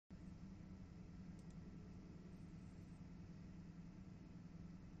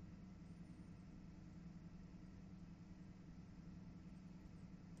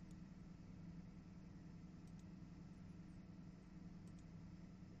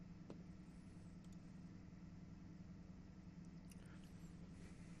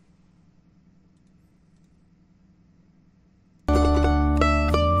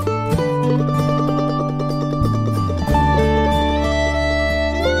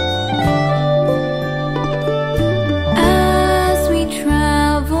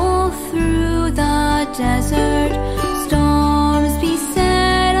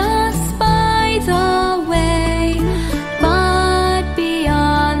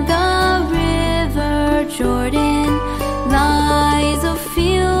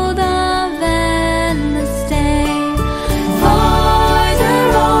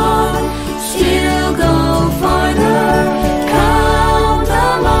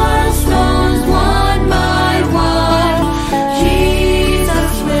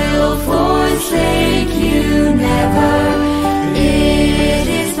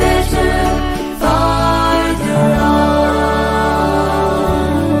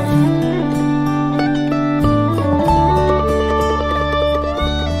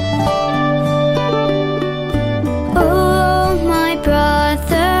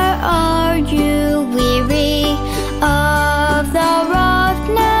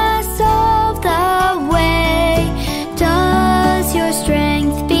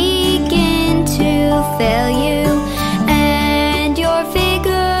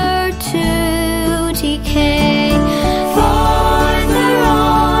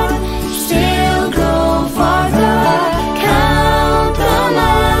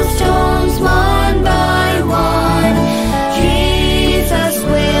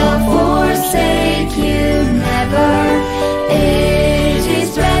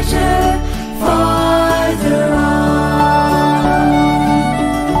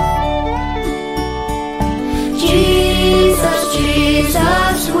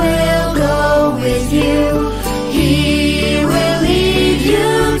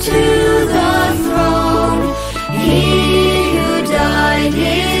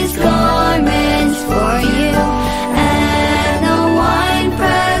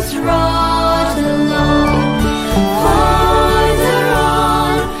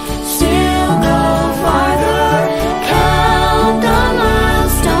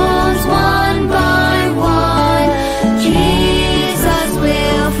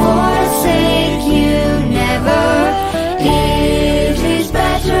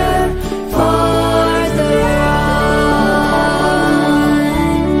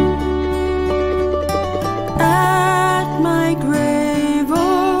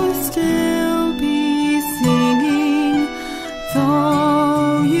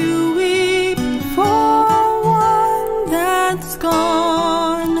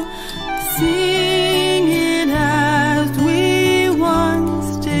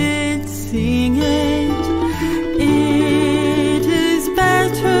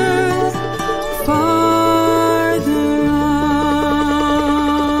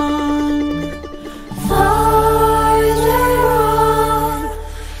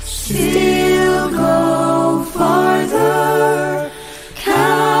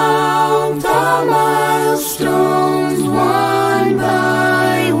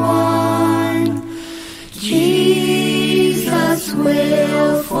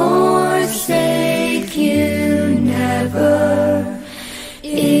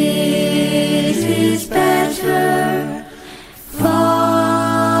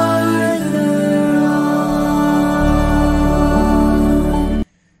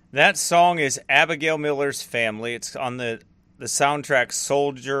that song is Abigail Miller's Family. It's on the soundtrack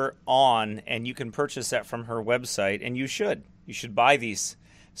Soldier On, and you can purchase that from her website, and you should. You should buy these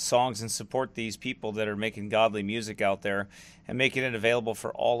songs and support these people that are making godly music out there and making it available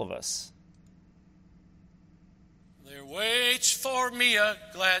for all of us. There waits for me a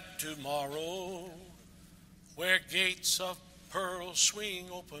glad tomorrow, where gates of pearl swing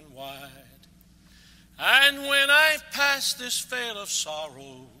open wide. And when I've passed this vale of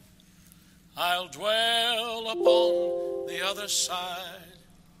sorrow, I'll dwell upon the other side.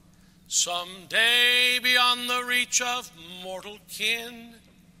 Someday beyond the reach of mortal kin,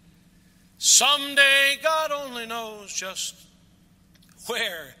 someday God only knows just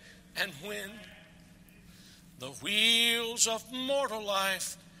where and when, the wheels of mortal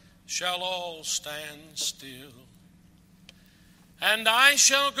life shall all stand still, and I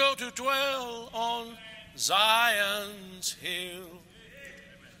shall go to dwell on Zion's hill.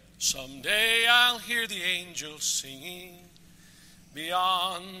 Someday I'll hear the angels singing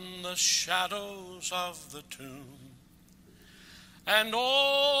beyond the shadows of the tomb, and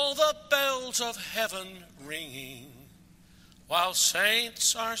all the bells of heaven ringing, while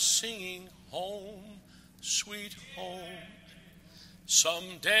saints are singing home, sweet home.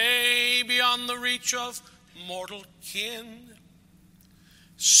 Someday beyond the reach of mortal kin,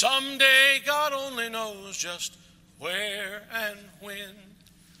 someday God only knows just where and when,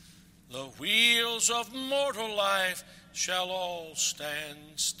 the wheels of mortal life shall all stand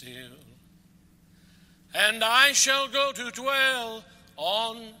still, and I shall go to dwell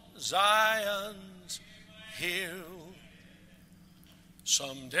on Zion's hill.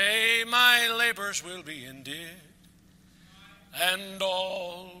 Someday my labors will be ended, and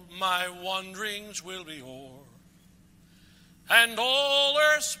all my wanderings will be o'er, and all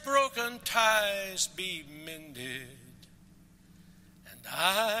earth's broken ties be mended, and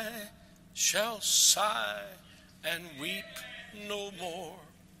I shall sigh and weep no more.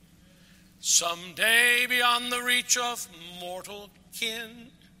 Someday beyond the reach of mortal kin,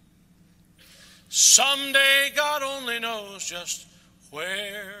 someday God only knows just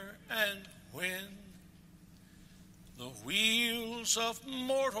where and when, the wheels of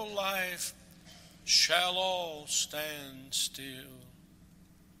mortal life shall all stand still,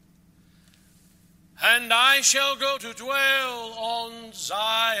 and I shall go to dwell on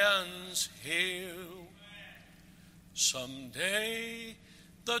Zion's hill. Someday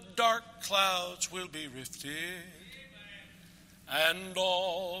the dark clouds will be rifted, and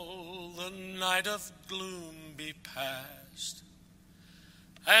all the night of gloom be past,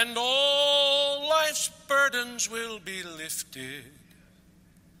 and all life's burdens will be lifted.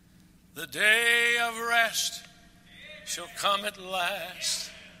 The day of rest shall come at last.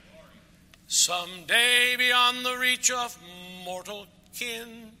 Someday beyond the reach of mortal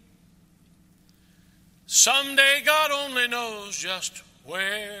kin, someday God only knows just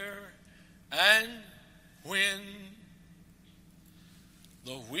where and when,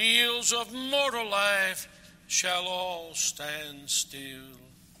 the wheels of mortal life shall all stand still,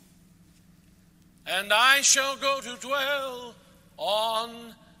 and I shall go to dwell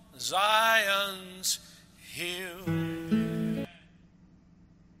on Zion's hill.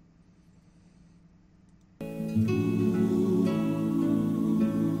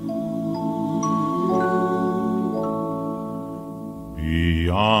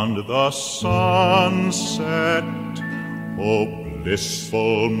 Beyond the sunset, O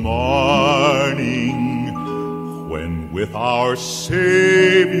blissful morning, when with our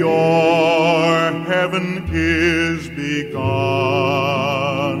Savior heaven is begun,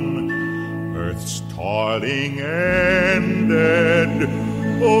 earth's toiling ended,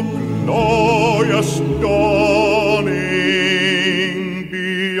 O glorious dawning,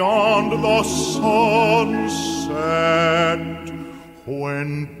 beyond the sunset,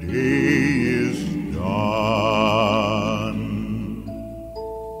 when day is done.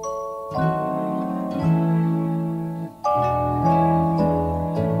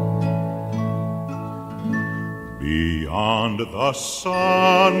 Beyond the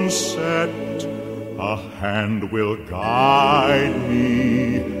sunset, a hand will guide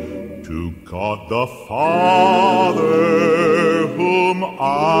me to God the Father, whom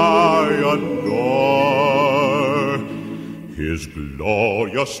I adore. His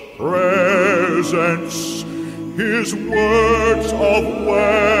glorious presence, His words of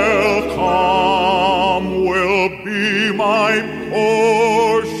welcome will be my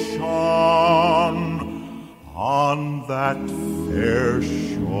portion on that fair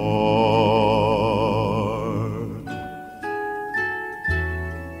shore.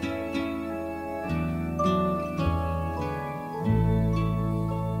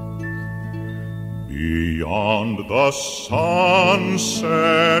 the sun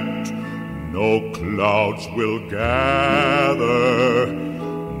set, no clouds will gather,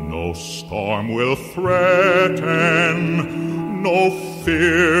 no storm will threaten, no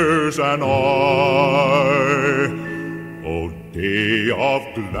fears annoy. O day of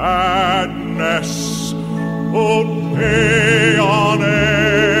gladness, O day unending,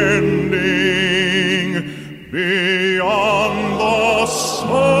 beyond the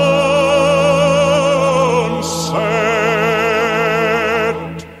sunset,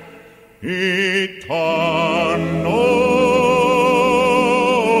 eternal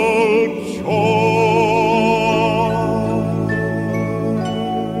joy.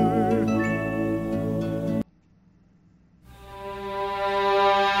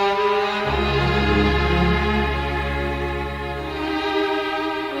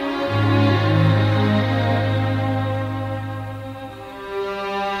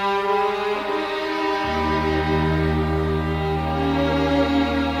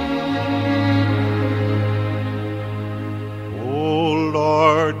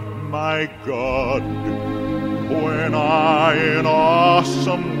 My God, when I in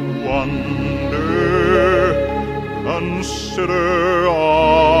awesome wonder consider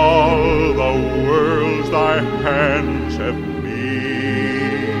all the worlds thy hands have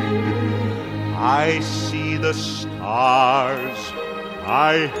made, I see the stars,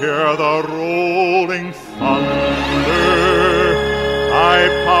 I hear the rolling thunder, thy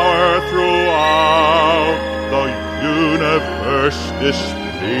power throughout the universe displayed.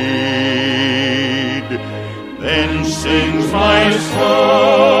 Then sings my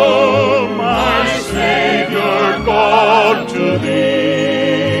soul, my Savior God, to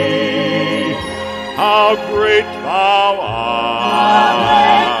thee. How great thou art!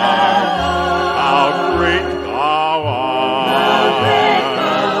 How great thou art!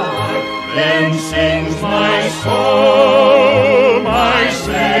 Then sings my soul, my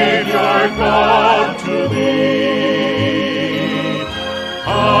Savior God, to thee.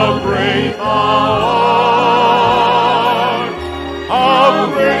 How great thou art! How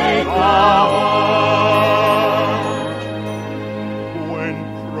great thou art! When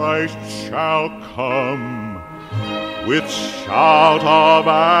Christ shall come with shout of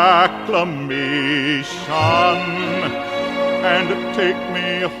acclamation and take me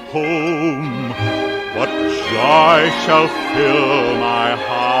home, what joy shall fill my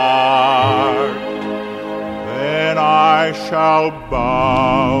heart! Then I shall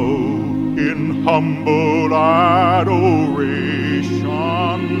bow in humble adoration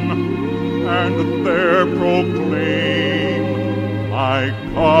and there proclaim, my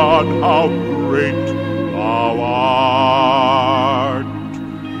God, how great thou art.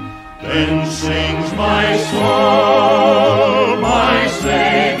 Then sings my soul, my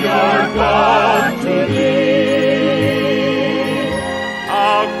Savior God, to thee.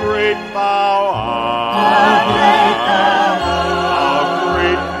 How great thou art!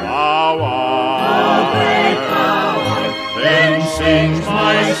 Sings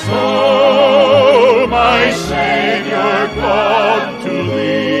my soul, my Savior God, to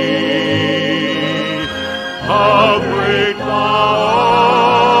thee. How great thou art!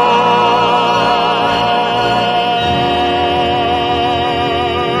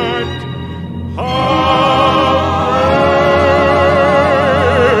 How great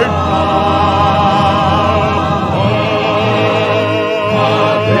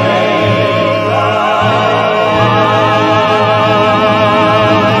thou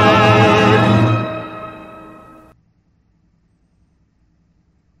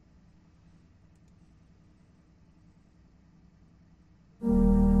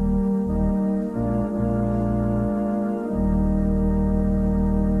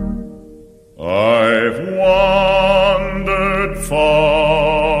I've wandered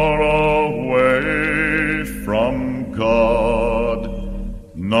far away from God.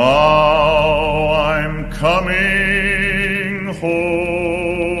 Now I'm coming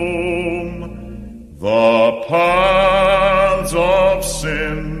home. The paths of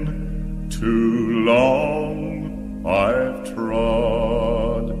sin too long I've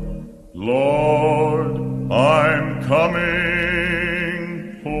trod. Lord, I'm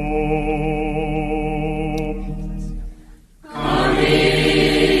coming home.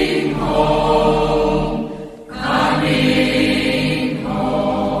 Coming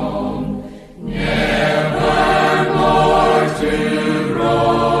home, never more to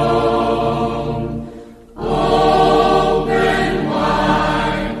roam. Open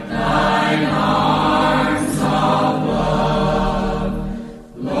wide thine arms of love,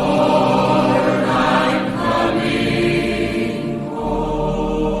 Lord, I'm coming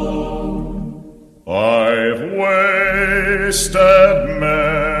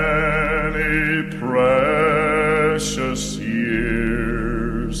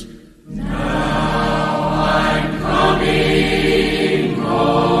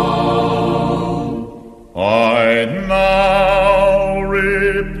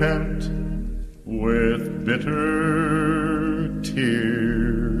repent with bitter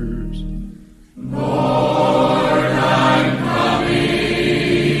tears. Lord, I'm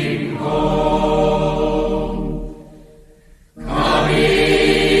coming home.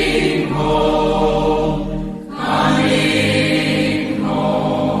 Coming home. Coming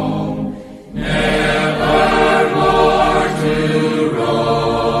home. Never more to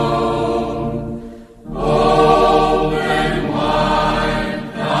roam. Open wide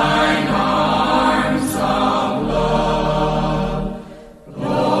thine arms of love.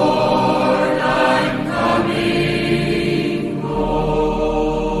 Lord, I'm coming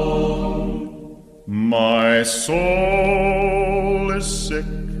home. My soul is sick,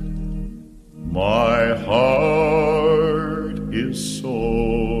 my heart is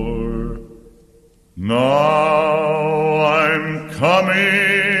sore. Now I'm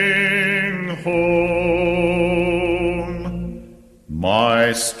coming home,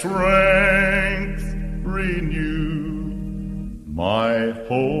 my strength renew, my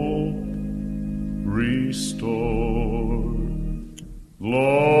hope restore.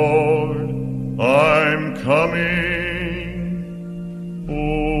 Lord, I'm coming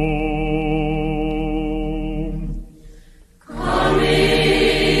home.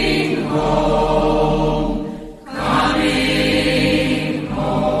 Coming home. Coming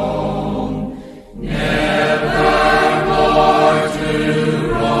home. Never more to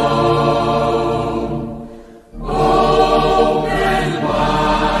roam. Open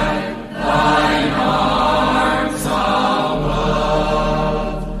wide thine arms of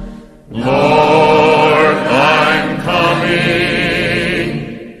love. Lord, I'm coming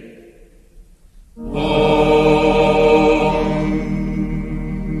home.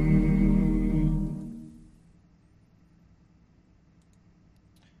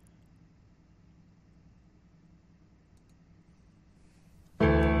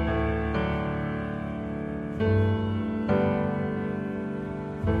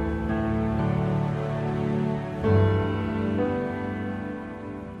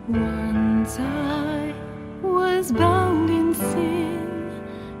 Once I was bound in sin,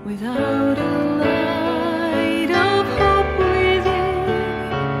 without a light of hope within,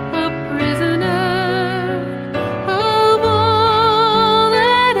 a prisoner of all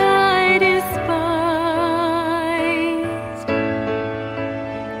that I despised,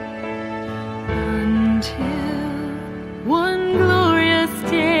 until one glorious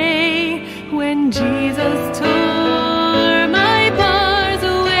day when Jesus tore my bars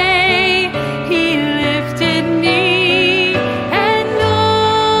away. He lifted me and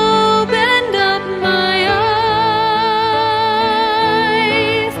opened up my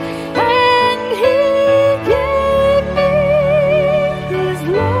eyes, and He gave me His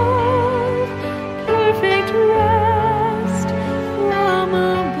love, perfect rest from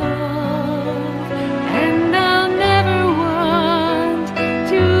above, and I'll never want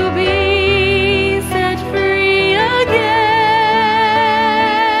to be set free again.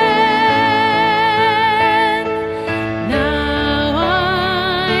 Now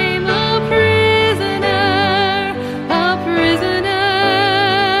I'm a prisoner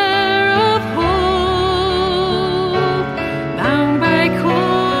of hope, bound by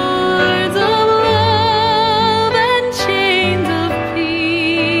cords of love and chains of peace.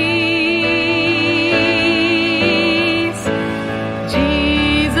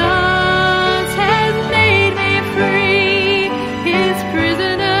 Jesus has made me free, His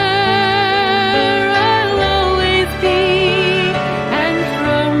prisoner I'll always be, and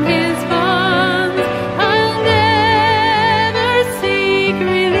from His bonds I'll never seek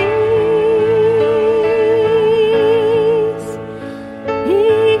release. He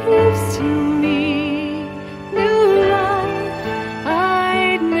gives to me new life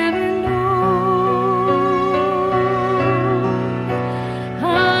I'd never known.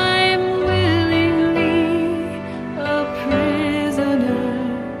 I'm willingly a prisoner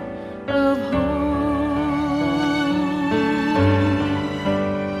of hope.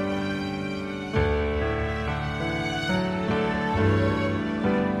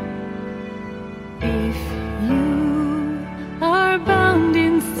 If you are bound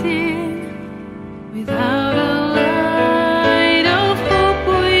in sin, without a light of hope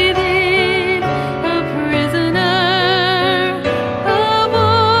within, a prisoner of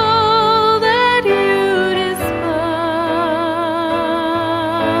all that you despise,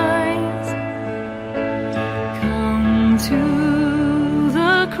 come to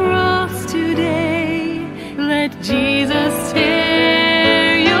the cross today. Let Jesus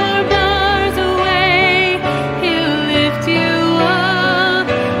tear your bars away. He'll lift you up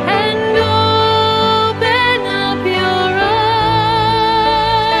and open up your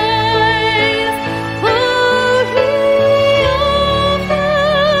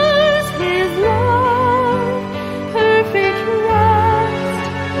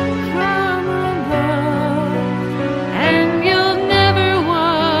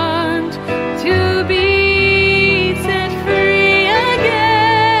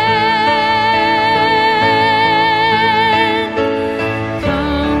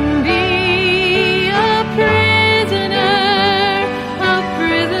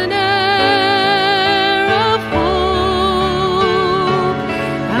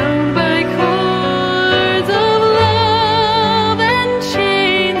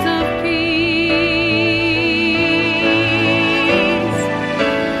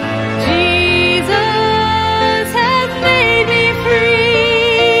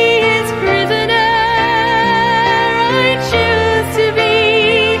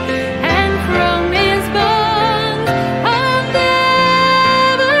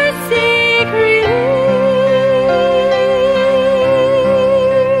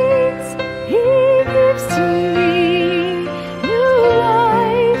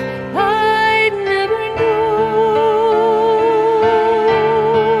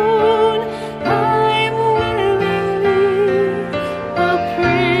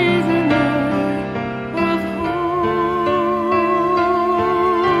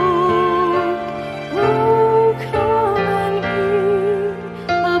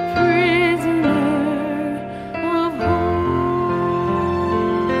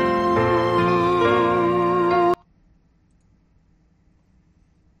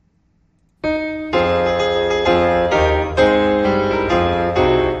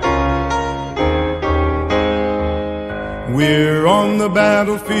We're on the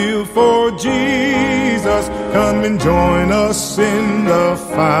battlefield for Jesus. Come and join us in the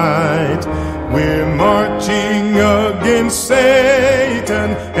fight. We're marching against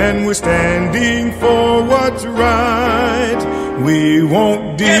Satan, and we're standing for what's right. We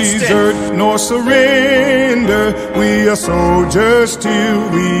won't desert nor surrender. We are soldiers till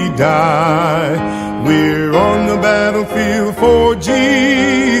we die. We're on the battlefield for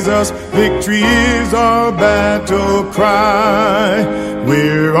Jesus. Victory is our battle cry.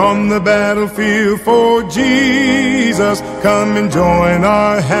 We're on the battlefield for Jesus. Come and join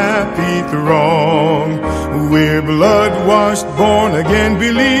our happy throng. We're blood-washed, born-again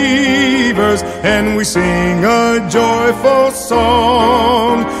believers, and we sing a joyful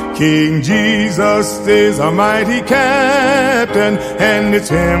song. King Jesus is our mighty captain, and it's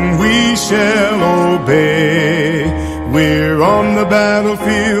him we shall obey. We're on the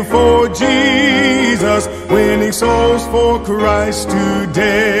battlefield for Jesus, winning souls for Christ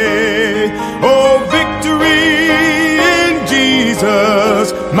today. Oh, victory in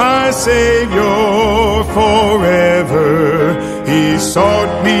Jesus, my Savior forever. He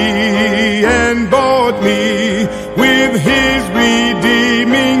sought me and bought me with his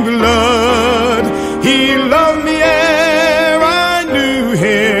redeeming blood. He loved me ere I knew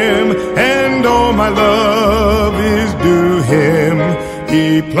him, and all my love is due him.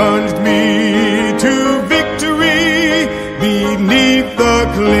 He plunged me to victory beneath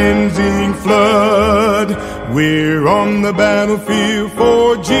the cleansing flood. We're on the battlefield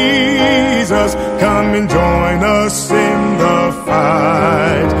for Jesus. Come and join us in the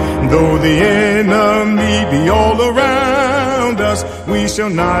fight. Though the enemy be all around us, we shall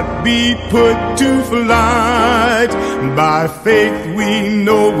not be put to flight. By faith we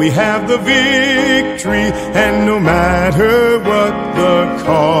know we have the victory, and no matter what the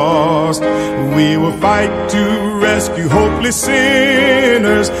cost, we will fight to rescue hopeless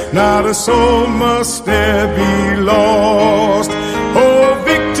sinners. Not a soul must ever be lost. Oh,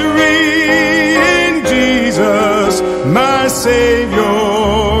 victory in Jesus, my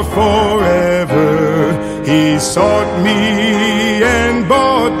Savior forever. He sought me and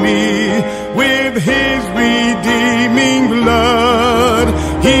bought me with his redeeming blood.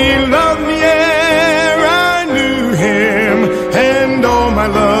 He loved me ere I knew him, and all my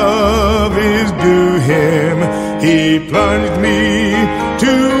love is due him. He plunged me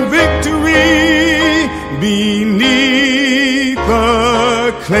to victory beneath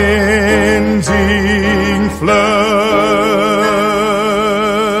the cleansing flood.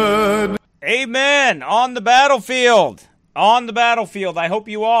 Amen. On the battlefield. On the battlefield. I hope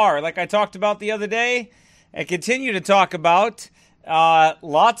you are. Like I talked about the other day and continue to talk about,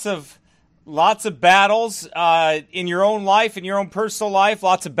 lots of battles in your own life, in your own personal life.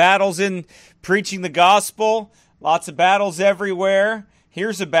 Lots of battles in preaching the gospel. Lots of battles everywhere.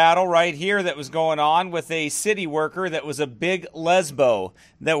 Here's a battle right here that was going on with a city worker that was a big lesbo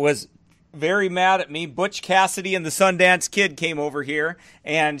that was very mad at me. Butch Cassidy and the Sundance Kid came over here,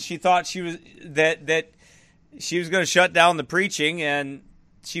 and she thought she was that she was going to shut down the preaching, and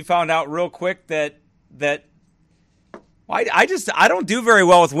she found out real quick that I don't do very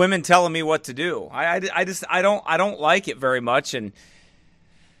well with women telling me what to do. I don't like it very much, and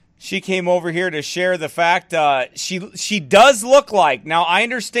she came over here to share the fact she does look like. Now, I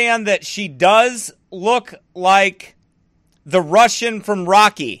understand that she does look like the Russian from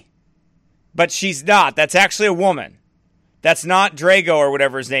Rocky, but she's not. That's actually a woman. That's not Drago or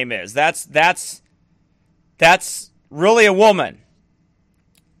whatever his name is. That's really a woman.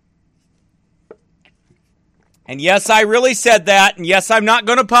 And yes, I really said that. And yes, I'm not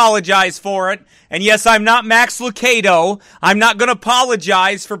going to apologize for it. And yes, I'm not Max Lucado. I'm not going to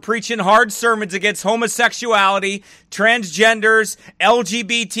apologize for preaching hard sermons against homosexuality, transgenders,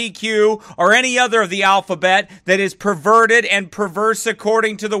 LGBTQ, or any other of the alphabet that is perverted and perverse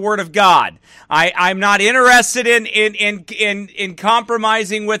according to the Word of God. I'm not interested in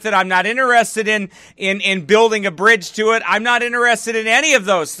compromising with it. I'm not interested in building a bridge to it. I'm not interested in any of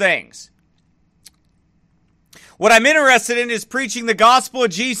those things. What I'm interested in is preaching the gospel of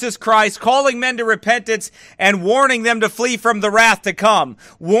Jesus Christ, calling men to repentance, and warning them to flee from the wrath to come.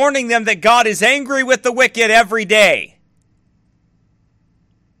 Warning them that God is angry with the wicked every day.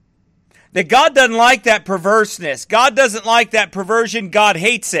 That God doesn't like that perverseness. God doesn't like that perversion. God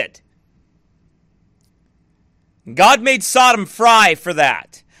hates it. God made Sodom fry for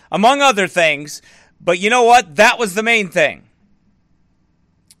that, among other things. But you know what? That was the main thing.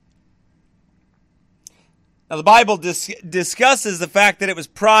 Now, the Bible discusses the fact that it was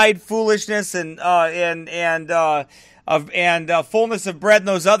pride, foolishness, and fullness of bread and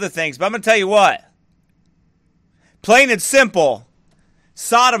those other things. But I'm going to tell you what. Plain and simple,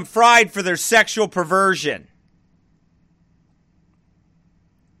 Sodom fried for their sexual perversion.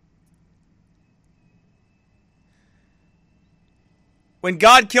 When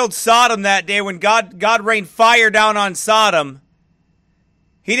God killed Sodom that day, when God rained fire down on Sodom,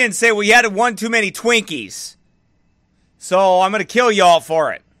 he didn't say, well, you had one too many Twinkies, so I'm going to kill y'all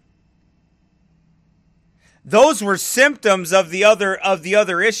for it. Those were symptoms of the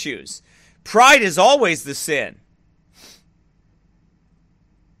other issues. Pride is always the sin.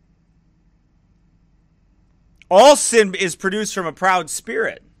 All sin is produced from a proud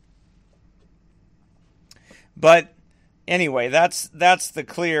spirit. But anyway, that's the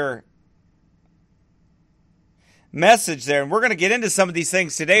clear message there. And we're going to get into some of these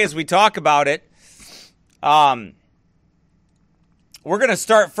things today as we talk about it. We're going to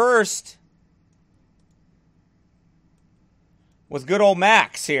start first with good old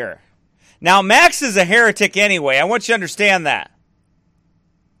Max here. Now, Max is a heretic anyway. I want you to understand that.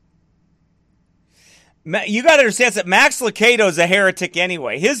 You got to understand that Max Lucado is a heretic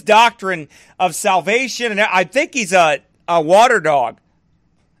anyway. His doctrine of salvation, and I think he's a water dog.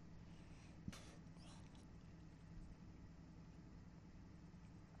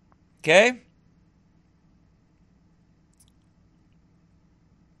 Okay?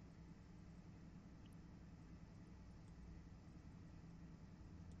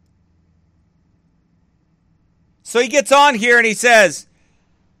 So he gets on here and he says,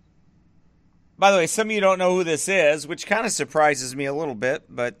 by the way, some of you don't know who this is, which kind of surprises me a little bit,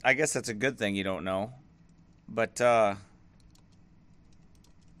 but I guess that's a good thing you don't know. But,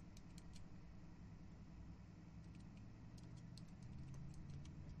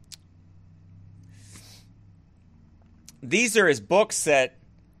 these are his books that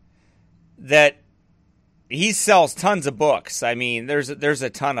he sells tons of books. I mean, there's a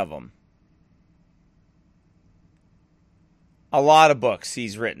ton of them. A lot of books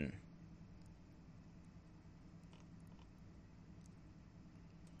he's written.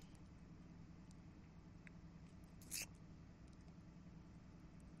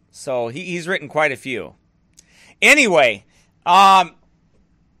 So he's written quite a few. Anyway,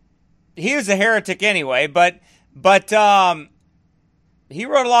 he was a heretic anyway, but he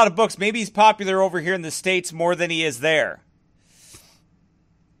wrote a lot of books. Maybe he's popular over here in the States more than he is there.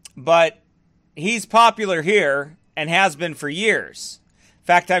 But he's popular here and has been for years. In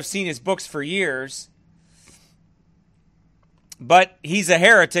fact, I've seen his books for years. But he's a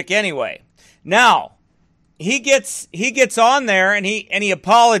heretic anyway. Now, he gets on there and he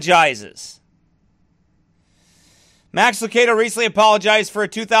apologizes. Max Lucado recently apologized for a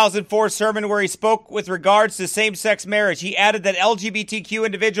 2004 sermon where he spoke with regards to same-sex marriage. He added that LGBTQ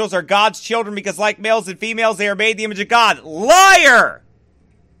individuals are God's children because like males and females, they are made in the image of God. Liar!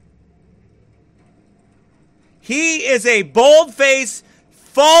 He is a bold-faced,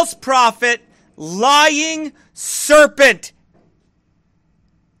 false prophet, lying serpent.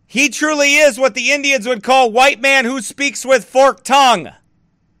 He truly is what the Indians would call white man who speaks with forked tongue.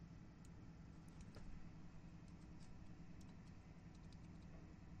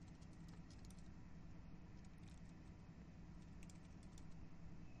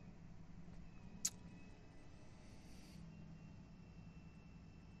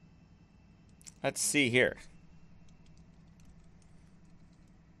 Let's see here.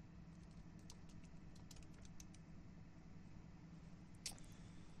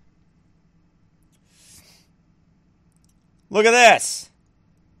 Look at this.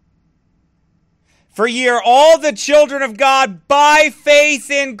 For ye are all the children of God by faith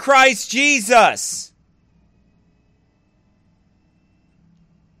in Christ Jesus.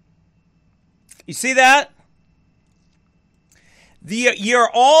 You see that? Ye are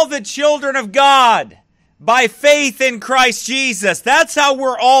all the children of God by faith in Christ Jesus. That's how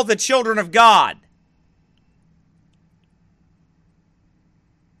we're all the children of God.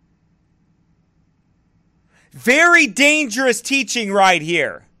 Very dangerous teaching right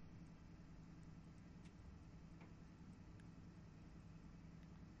here.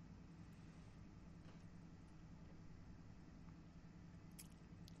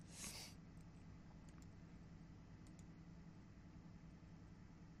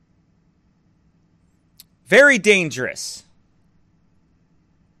 Very dangerous.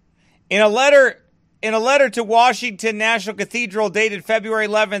 In a letter to Washington National Cathedral dated February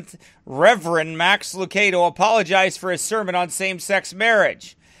 11th, Reverend Max Lucado apologized for his sermon on same-sex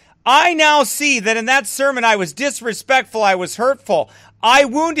marriage. I now see that in that sermon I was disrespectful, I was hurtful. I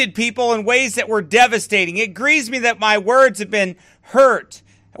wounded people in ways that were devastating. It grieves me that my words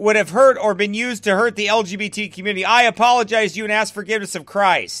would have hurt or been used to hurt the LGBT community. I apologize to you and ask forgiveness of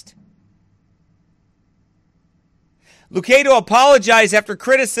Christ. Lucado apologized after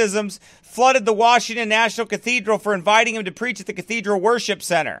criticisms flooded the Washington National Cathedral for inviting him to preach at the Cathedral Worship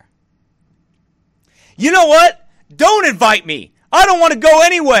Center. You know what? Don't invite me. I don't want to go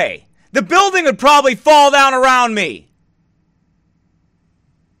anyway. The building would probably fall down around me.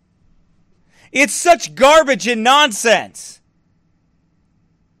 It's such garbage and nonsense.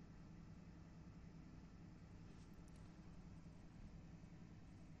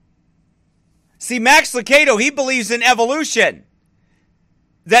 See, Max Lucado, he believes in evolution.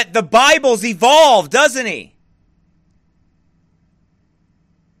 That the Bible's evolved, doesn't he?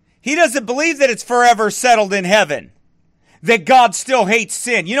 He doesn't believe that it's forever settled in heaven. That God still hates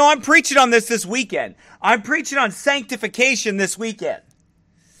sin. You know, I'm preaching on this weekend. I'm preaching on sanctification this weekend.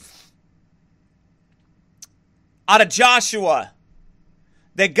 Out of Joshua.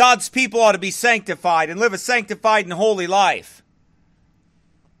 That God's people ought to be sanctified and live a sanctified and holy life.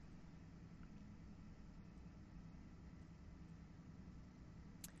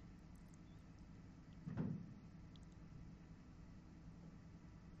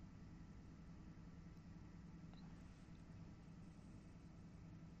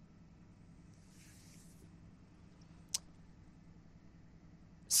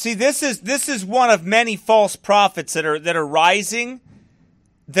 See, this is one of many false prophets that are rising,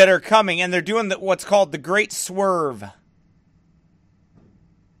 that are coming, and they're doing what's called the Great Swerve.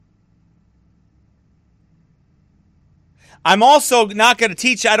 I'm also not going to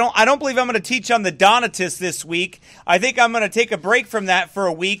teach. I don't believe I'm going to teach on the Donatists this week. I think I'm going to take a break from that for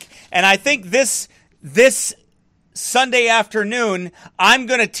a week, and I think this Sunday afternoon I'm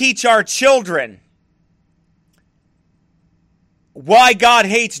going to teach our children why God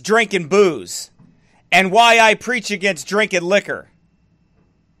hates drinking booze and why I preach against drinking liquor.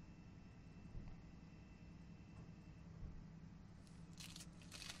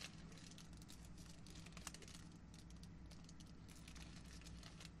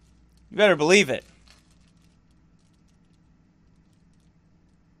 You better believe it.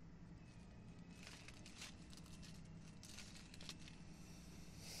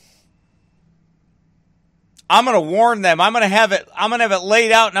 I'm going to warn them. I'm going to have it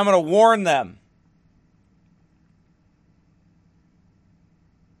laid out, and I'm going to warn them.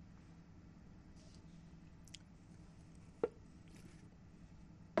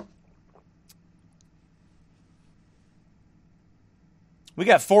 We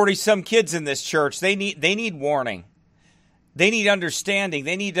got 40-some kids in this church. They need warning. They need understanding.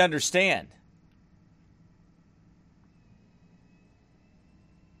 They need to understand.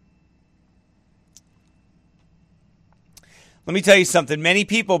 Let me tell you something. Many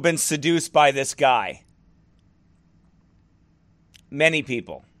people have been seduced by this guy. Many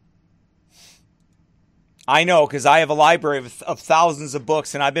people. I know, because I have a library of thousands of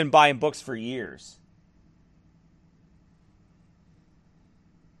books, and I've been buying books for years.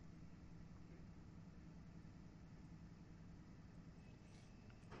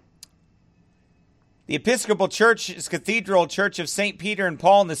 The Episcopal Church's Cathedral Church of St. Peter and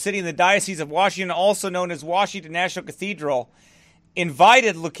Paul in the city and the Diocese of Washington, also known as Washington National Cathedral,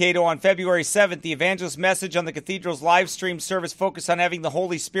 invited Lucado on February 7th. The evangelist message on the cathedral's live stream service focused on having the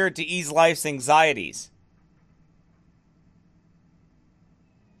Holy Spirit to ease life's anxieties.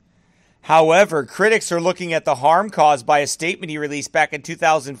 However, critics are looking at the harm caused by a statement he released back in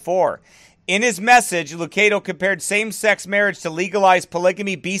 2004. In his message, Lucado compared same-sex marriage to legalized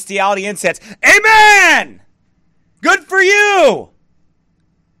polygamy, bestiality, incest. Amen! Good for you!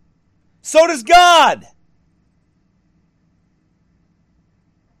 So does God.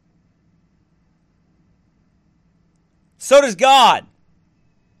 So does God.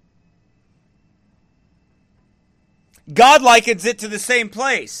 God likens it to the same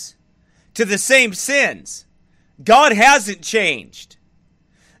place, to the same sins. God hasn't changed.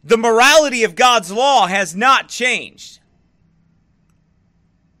 The morality of God's law has not changed.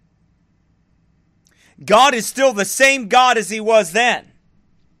 God is still the same God as he was then.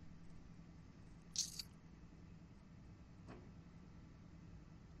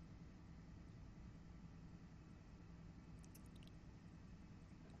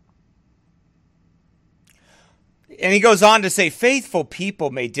 And he goes on to say, faithful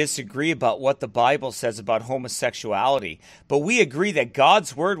people may disagree about what the Bible says about homosexuality, but we agree that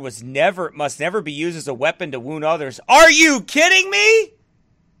God's word must never be used as a weapon to wound others. Are you kidding me?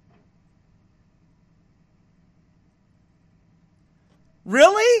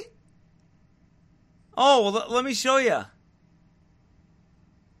 Really? Oh, well, let me show you.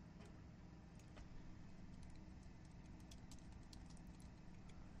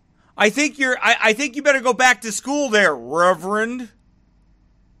 I think you better go back to school there, Reverend.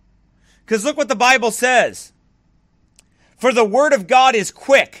 Because look what the Bible says. For the word of God is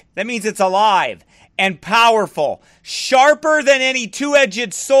quick. That means it's alive and powerful, sharper than any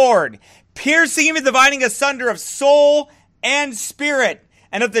two-edged sword, piercing even dividing asunder of soul and spirit,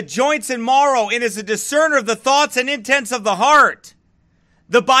 and of the joints and marrow, and is a discerner of the thoughts and intents of the heart.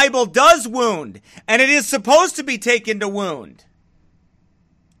 The Bible does wound, and it is supposed to be taken to wound.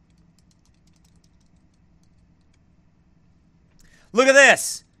 Look at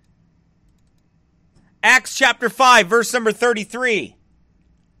this. Acts chapter 5, verse number 33.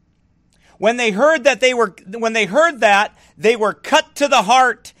 When they heard that, they were cut to the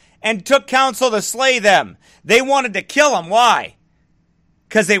heart and took counsel to slay them. They wanted to kill them. Why?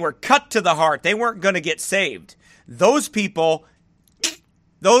 Because they were cut to the heart. They weren't going to get saved. Those people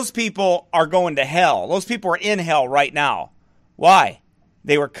are going to hell. Those people are in hell right now. Why?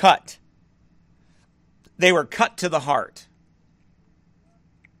 They were cut. They were cut to the heart.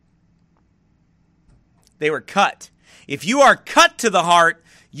 They were cut. If you are cut to the heart,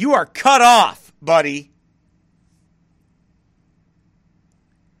 you are cut off, buddy.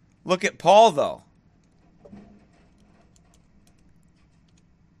 Look at Paul, though.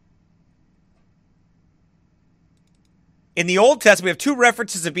 In the Old Testament, we have two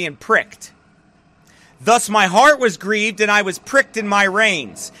references of being pricked. Thus my heart was grieved, and I was pricked in my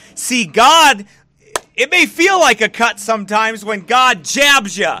reins. See, God, it may feel like a cut sometimes when God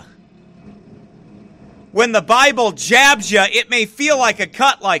jabs you. When the Bible jabs you, it may feel like a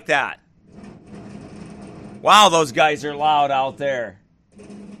cut like that. Wow, those guys are loud out there.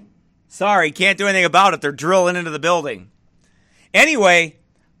 Sorry, can't do anything about it. They're drilling into the building. Anyway,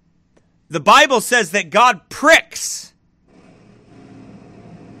 the Bible says that God pricks.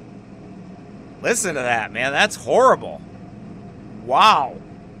 Listen to that, man. That's horrible. Wow.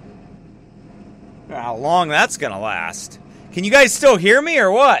 How long that's going to last. Can you guys still hear me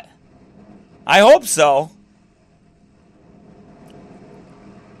or what? I hope so.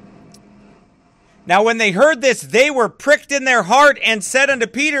 Now when they heard this, they were pricked in their heart and said unto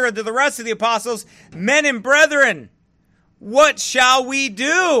Peter and to the rest of the apostles, Men and brethren, what shall we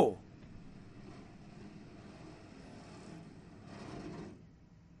do?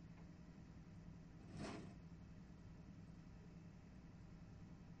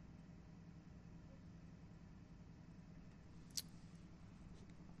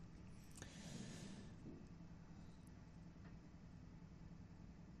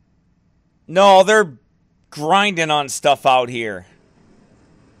 No, they're grinding on stuff out here.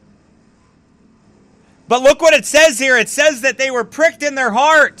 But look what it says here. It says that they were pricked in their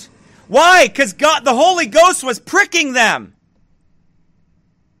heart. Why? Because God, the Holy Ghost was pricking them.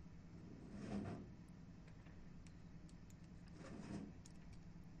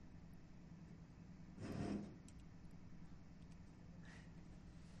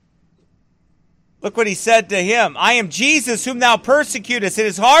 Look what he said to him. I am Jesus whom thou persecutest. It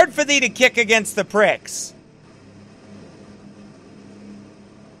is hard for thee to kick against the pricks.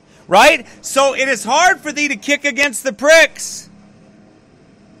 Right? So it is hard for thee to kick against the pricks.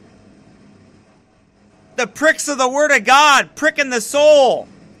 The pricks of the Word of God, pricking the soul.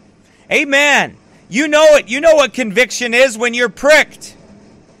 Amen. You know it. You know what conviction is when you're pricked.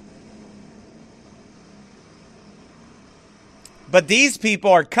 But these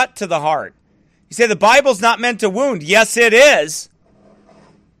people are cut to the heart. You say the Bible's not meant to wound. Yes, it is.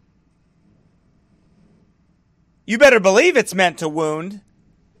 You better believe it's meant to wound.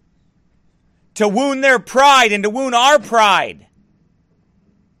 To wound their pride and to wound our pride.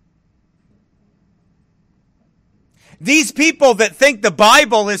 These people that think the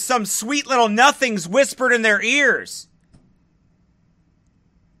Bible is some sweet little nothings whispered in their ears.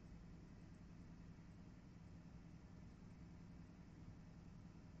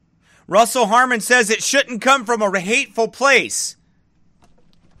 Russell Harmon says it shouldn't come from a hateful place.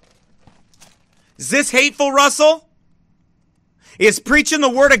 Is this hateful, Russell? Is preaching the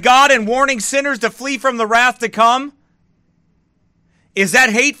Word of God and warning sinners to flee from the wrath to come? Is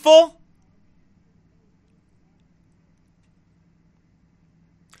that hateful?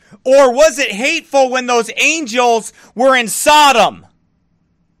 Or was it hateful when those angels were in Sodom?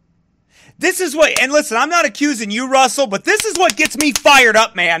 This is what, and listen, I'm not accusing you, Russell, but this is what gets me fired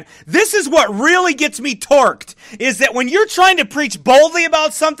up, man. This is what really gets me torqued, is that when you're trying to preach boldly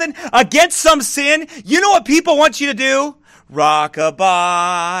about something, against some sin, you know what people want you to do?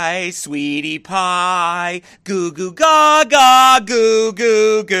 Rockabye, sweetie pie, goo goo gaga, goo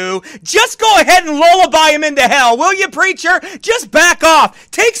goo goo. Just go ahead and lullaby him into hell, will you, preacher? Just back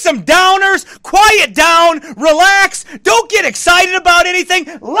off. Take some downers, quiet down, relax. Don't get excited about anything.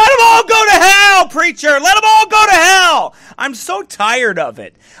 Let them all go to hell, preacher. Let them all go to hell. I'm so tired of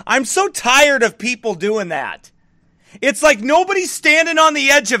it. I'm so tired of people doing that. It's like nobody's standing on the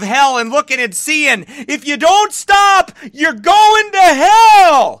edge of hell and looking and seeing, if you don't stop, you're going to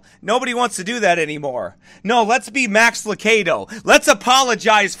hell. Nobody wants to do that anymore. No, let's be Max Lucado. Let's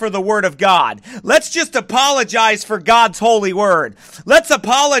apologize for the word of God. Let's just apologize for God's holy word. Let's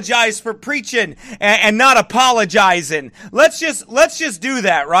apologize for preaching and not apologizing. Let's just do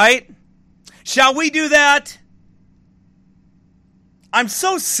that, right? Shall we do that? I'm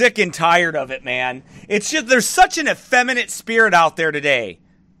so sick and tired of it, man. It's just, there's such an effeminate spirit out there today.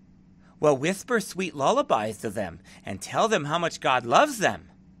 Well, whisper sweet lullabies to them and tell them how much God loves them.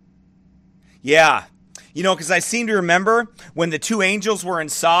 Yeah, because I seem to remember when the two angels were in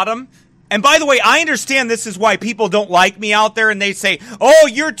Sodom. And by the way, I understand this is why people don't like me out there and they say, oh,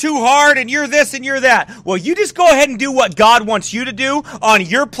 you're too hard and you're this and you're that. Well, you just go ahead and do what God wants you to do on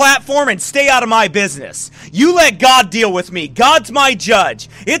your platform and stay out of my business. You let God deal with me. God's my judge.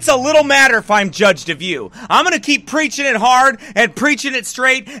 It's a little matter if I'm judged of you. I'm going to keep preaching it hard and preaching it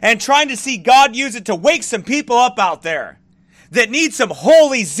straight and trying to see God use it to wake some people up out there that need some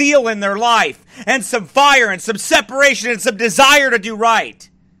holy zeal in their life and some fire and some separation and some desire to do right.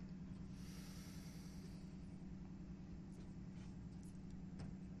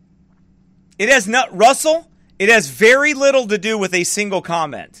 It has not, Russell, it has very little to do with a single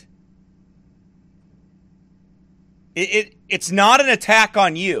comment. It's not an attack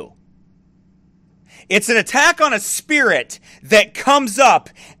on you. It's an attack on a spirit that comes up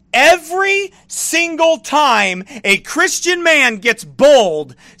every single time a Christian man gets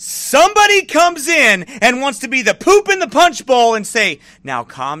bold. Somebody comes in and wants to be the poop in the punch bowl and say, now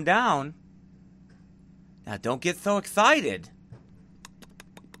calm down. Now don't get so excited.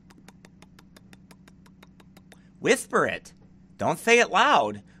 Whisper it. Don't say it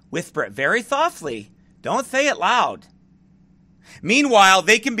loud. Whisper it very softly. Don't say it loud. Meanwhile,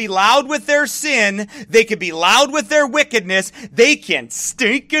 they can be loud with their sin. They can be loud with their wickedness. They can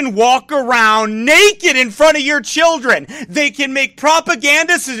stink and walk around naked in front of your children. They can make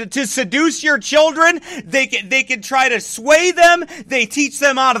propaganda to seduce your children. They can try to sway them. They teach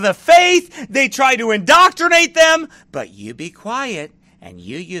them out of the faith. They try to indoctrinate them. But you be quiet and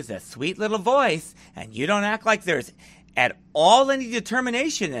you use a sweet little voice and you don't act like there's at all any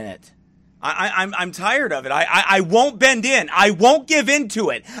determination in it. I'm tired of it. I won't bend in. I won't give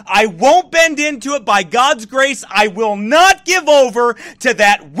into it. I won't bend into it by God's grace. I will not give over to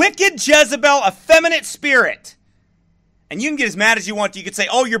that wicked Jezebel, effeminate spirit. And you can get as mad as you want. You could say,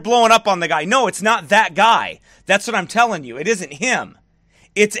 oh, you're blowing up on the guy. No, it's not that guy. That's what I'm telling you. It isn't him.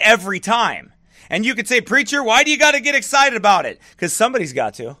 It's every time. And you could say, preacher, why do you got to get excited about it? Because somebody's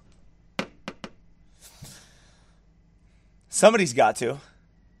got to. Somebody's got to.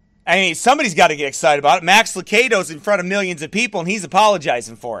 I mean, somebody's got to get excited about it. Max Lucado's in front of millions of people, and he's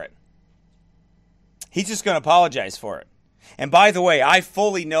apologizing for it. He's just going to apologize for it. And by the way, I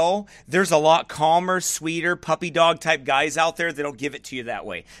fully know there's a lot calmer, sweeter, puppy dog type guys out there that don't give it to you that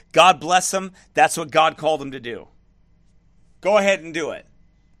way. God bless them. That's what God called them to do. Go ahead and do it.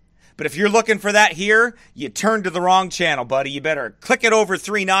 But if you're looking for that here, you turn to the wrong channel, buddy. You better click it over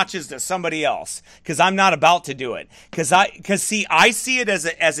 3 notches to somebody else, because I'm not about to do it. Because I see it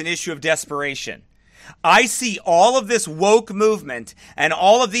as an issue of desperation. I see all of this woke movement and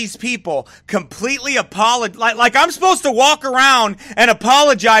all of these people completely apologize. Like I'm supposed to walk around and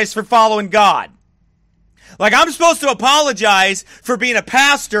apologize for following God. Like I'm supposed to apologize for being a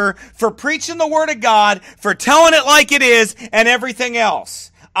pastor, for preaching the word of God, for telling it like it is, and everything else.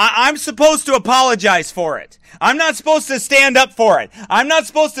 I'm supposed to apologize for it. I'm not supposed to stand up for it. I'm not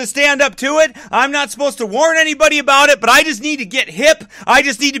supposed to stand up to it. I'm not supposed to warn anybody about it, but I just need to get hip. I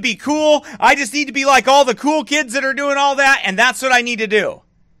just need to be cool. I just need to be like all the cool kids that are doing all that, and that's what I need to do.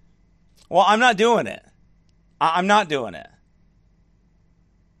 Well, I'm not doing it. I'm not doing it.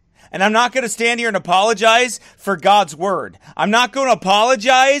 And I'm not going to stand here and apologize for God's word. I'm not going to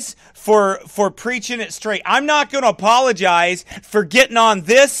apologize for preaching it straight. I'm not going to apologize for getting on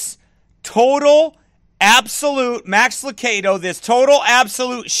this total, absolute, Max Lucado, this total,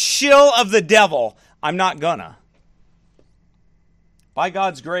 absolute shill of the devil. I'm not gonna. By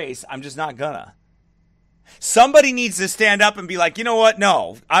God's grace, I'm just not gonna. Somebody needs to stand up and be like, you know what?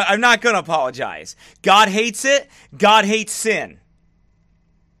 No, I'm not going to apologize. God hates it. God hates sin.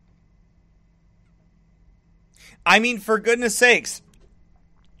 I mean, for goodness sakes,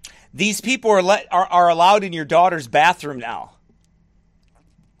 these people are allowed in your daughter's bathroom now.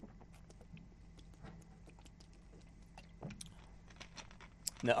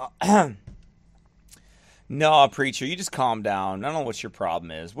 No, no, preacher, you just calm down. I don't know what your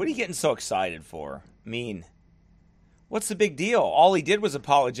problem is. What are you getting so excited for? I mean, what's the big deal? All he did was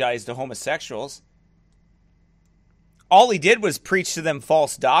apologize to homosexuals. All he did was preach to them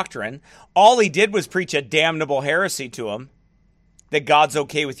false doctrine. All he did was preach a damnable heresy to them, that God's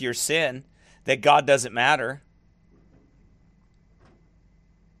okay with your sin, that God doesn't matter.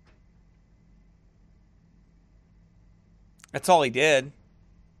 That's all he did.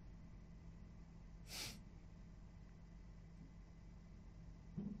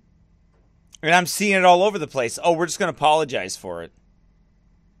 And I'm seeing it all over the place. Oh, we're just going to apologize for it.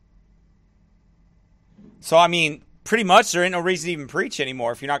 So, I mean, pretty much there ain't no reason to even preach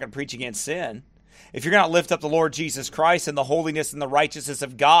anymore if you're not going to preach against sin. If you're going to lift up the Lord Jesus Christ and the holiness and the righteousness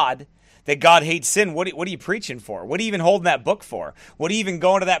of God, that God hates sin, what are you preaching for? What are you even holding that book for? What are you even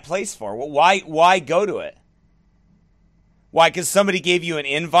going to that place for? Why go to it? Why? Because somebody gave you an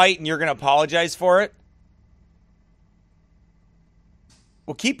invite and you're going to apologize for it?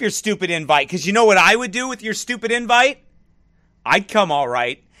 Well, keep your stupid invite, because you know what I would do with your stupid invite? I'd come all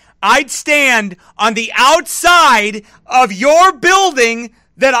right. I'd stand on the outside of your building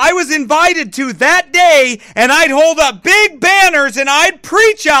that I was invited to that day, and I'd hold up big banners and I'd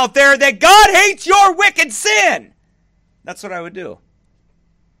preach out there that God hates your wicked sin. That's what I would do.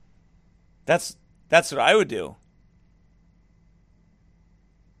 That's what I would do.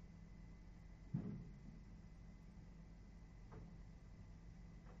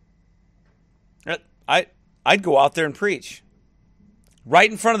 I'd go out there and preach right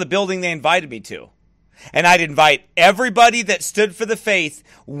in front of the building they invited me to. And I'd invite everybody that stood for the faith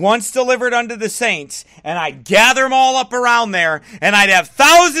once delivered unto the saints, and I'd gather them all up around there, and I'd have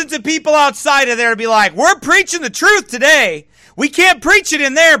thousands of people outside of there to be like, we're preaching the truth today. We can't preach it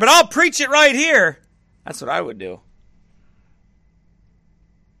in there, but I'll preach it right here. That's what I would do.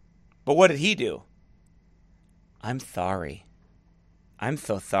 But what did he do? I'm sorry. I'm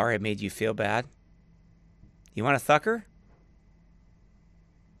so sorry I made you feel bad. You want a thucker?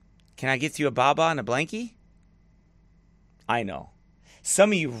 Can I get you a baba and a blankie? I know.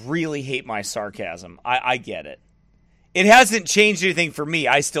 Some of you really hate my sarcasm. I get it. It hasn't changed anything for me.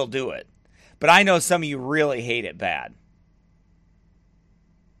 I still do it. But I know some of you really hate it bad.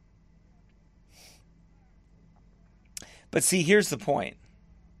 But see, here's the point.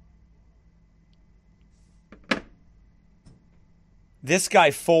 This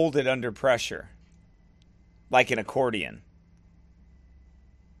guy folded under pressure like an accordion.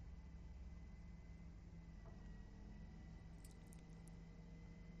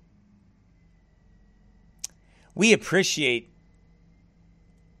 We appreciate,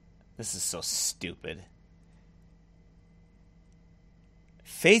 this is so stupid.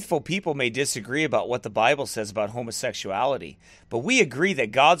 Faithful people may disagree about what the Bible says about homosexuality, but we agree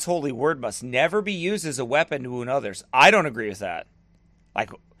that God's holy word must never be used as a weapon to wound others. I don't agree with that.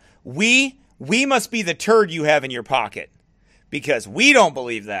 Like, we must be the turd you have in your pocket, because we don't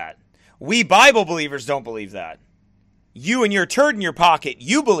believe that. We Bible believers don't believe that. You and your turd in your pocket,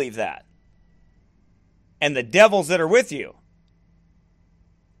 you believe that. And the devils that are with you.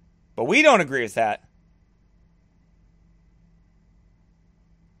 But we don't agree with that.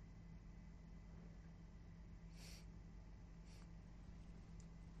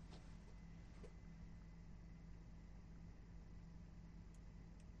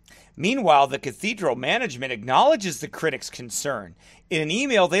 Meanwhile, the cathedral management acknowledges the critics' concern. In an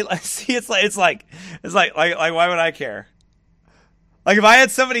email, they see it's like why would I care? Like if I had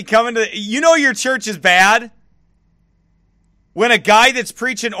somebody come into, your church is bad when a guy that's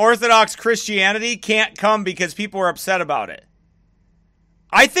preaching Orthodox Christianity can't come because people are upset about it.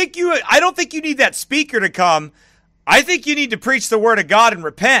 I don't think you need that speaker to come. I think you need to preach the word of God and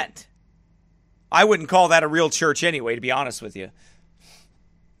repent. I wouldn't call that a real church anyway, to be honest with you.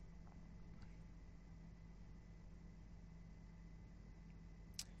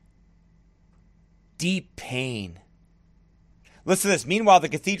 Deep pain. Listen to this. Meanwhile, the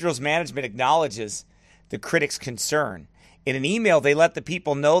cathedral's management acknowledges the critics' concern. In an email, they let the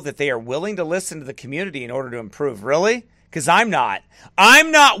people know that they are willing to listen to the community in order to improve. Really? Because I'm not.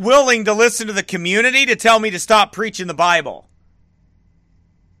 I'm not willing to listen to the community to tell me to stop preaching the Bible.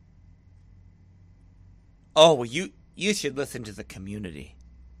 Oh, well, you should listen to the community.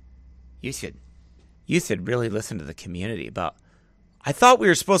 You should really listen to the community about. I thought we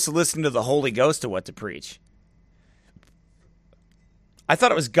were supposed to listen to the Holy Ghost of what to preach. I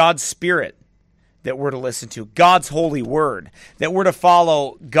thought it was God's Spirit that we're to listen to, God's holy word, that we're to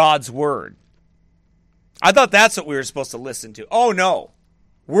follow God's word. I thought that's what we were supposed to listen to. Oh, no.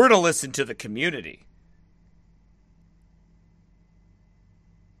 We're to listen to the community.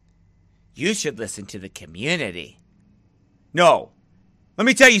 You should listen to the community. No. Let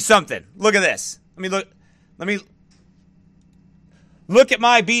me tell you something. Look at this. Let me look at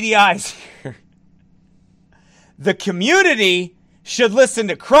my beady eyes here. The community should listen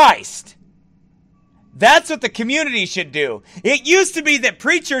to Christ. That's what the community should do. It used to be that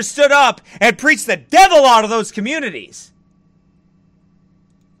preachers stood up and preached the devil out of those communities.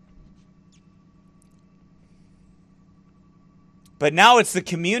 But now it's the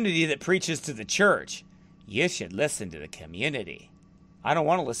community that preaches to the church. You should listen to the community. I don't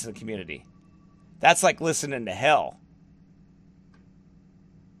want to listen to the community. That's like listening to hell.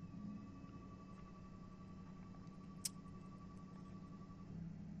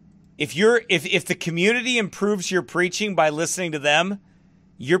 If the community improves your preaching by listening to them,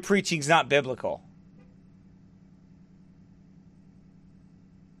 your preaching's not biblical.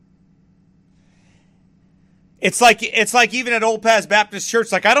 It's like even at Old Paths Baptist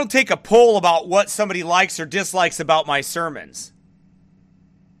Church, like I don't take a poll about what somebody likes or dislikes about my sermons.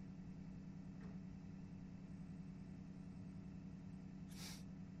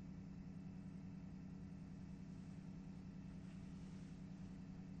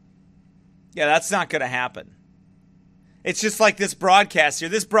 Yeah, that's not going to happen. It's just like this broadcast here.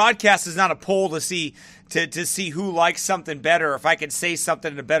 This broadcast is not a poll to see who likes something better, or if I can say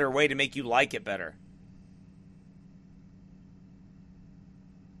something in a better way to make you like it better.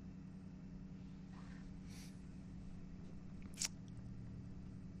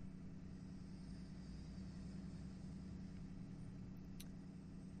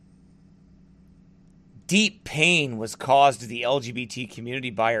 Deep pain was caused to the LGBT community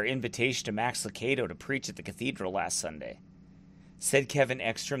by our invitation to Max Lucado to preach at the cathedral last Sunday. Said Kevin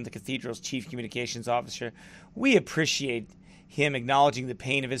Ekstrom, the cathedral's chief communications officer, we appreciate him acknowledging the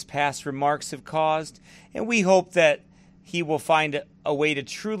pain of his past remarks have caused, and we hope that he will find a way to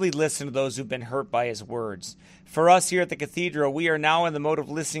truly listen to those who've been hurt by his words. For us here at the cathedral, we are now in the mode of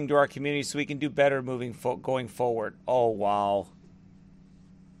listening to our community so we can do better going forward. Oh, wow.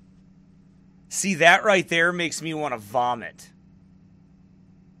 See, that right there makes me want to vomit.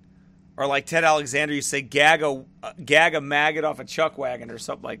 Or like Ted Alexander, you say, gag a maggot off a chuck wagon or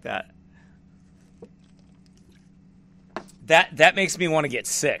something like that. That makes me want to get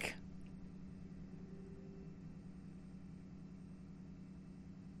sick.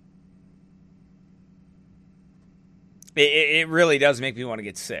 It really does make me want to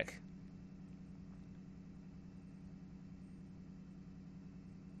get sick.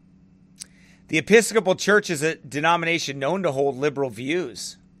 The Episcopal Church is a denomination known to hold liberal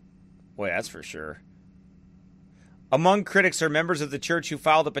views. Boy, that's for sure. Among critics are members of the church who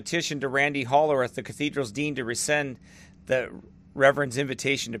filed a petition to Randy Hollerith, the cathedral's dean, to rescind the Reverend's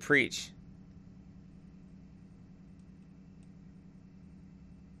invitation to preach.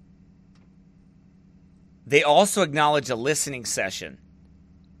 They also acknowledge a listening session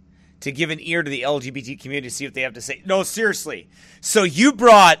to give an ear to the LGBT community to see what they have to say. No, seriously. So you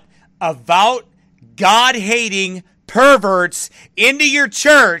brought avowed, God-hating perverts into your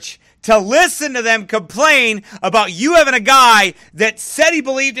church to listen to them complain about you having a guy that said he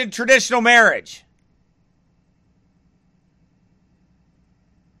believed in traditional marriage.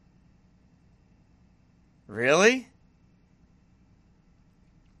 Really?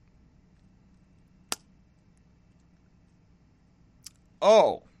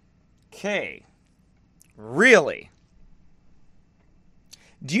 Oh, okay. Really?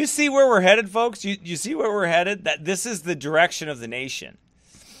 Do you see where we're headed, folks? Do you see where we're headed? That this is the direction of the nation.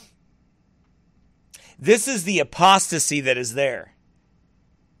 This is the apostasy that is there.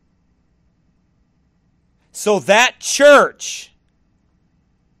 So that church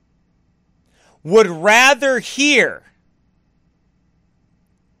would rather hear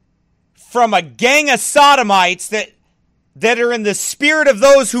from a gang of sodomites that are in the spirit of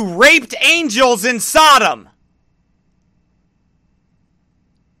those who raped angels in Sodom.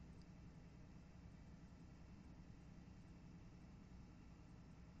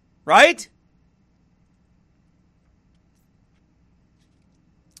 Right?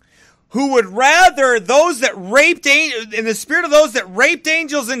 Who would rather those that raped in the spirit of those that raped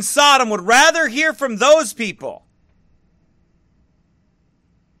angels in Sodom would rather hear from those people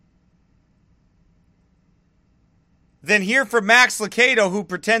than hear from Max Lucado, who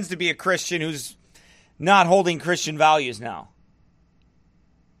pretends to be a Christian, who's not holding Christian values now.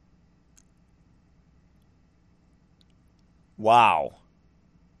 Wow.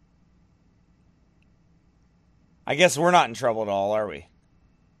 I guess we're not in trouble at all, are we?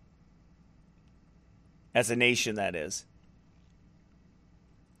 As a nation, that is.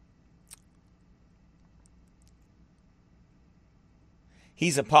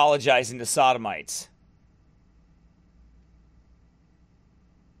 He's apologizing to sodomites.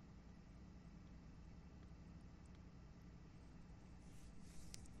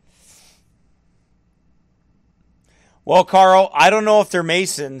 Well, Carl, I don't know if they're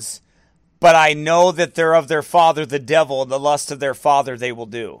Masons, but I know that they're of their father, the devil, and the lust of their father they will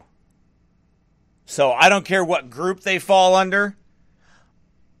do. So I don't care what group they fall under.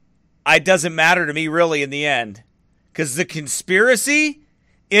 It doesn't matter to me really in the end. Because the conspiracy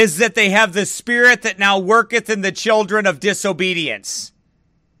is that they have the spirit that now worketh in the children of disobedience.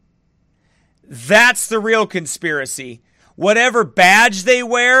 That's the real conspiracy. Whatever badge they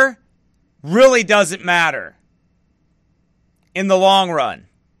wear really doesn't matter in the long run.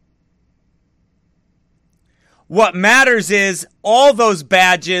 What matters is all those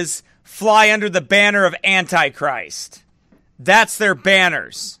badges fly under the banner of Antichrist. That's their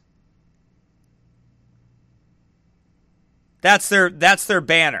banners. That's their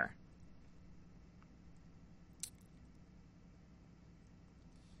banner.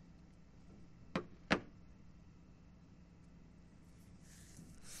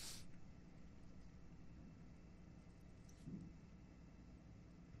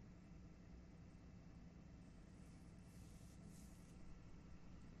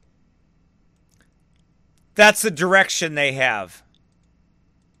 That's the direction they have.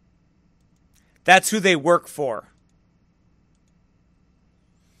 That's who they work for.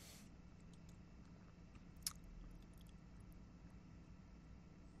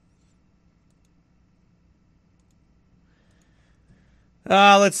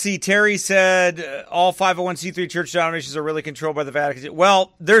 Let's see. Terry said all 501c3 church denominations are really controlled by the Vatican.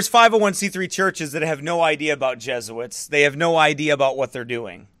 Well, there's 501c3 churches that have no idea about Jesuits. They have no idea about what they're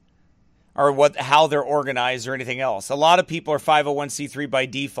doing or how they're organized or anything else. A lot of people are 501c3 by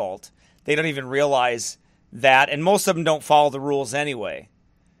default. They don't even realize that, and most of them don't follow the rules anyway.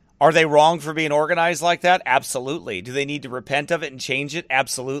 Are they wrong for being organized like that? Absolutely. Do they need to repent of it and change it?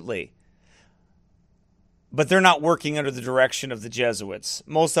 Absolutely. But they're not working under the direction of the Jesuits.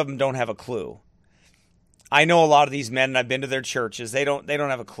 Most of them don't have a clue. I know a lot of these men, and I've been to their churches. They don't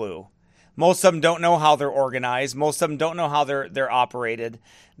have a clue. Most of them don't know how they're organized. Most of them don't know how they're operated.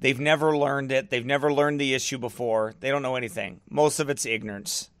 They've never learned it. They've never learned the issue before. They don't know anything. Most of it's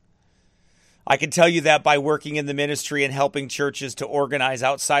ignorance. I can tell you that by working in the ministry and helping churches to organize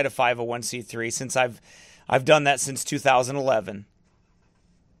outside of 501c3 since I've done that since 2011.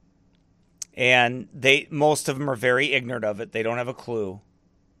 And most of them are very ignorant of it. They don't have a clue.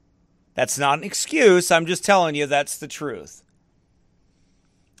 That's not an excuse. I'm just telling you that's the truth.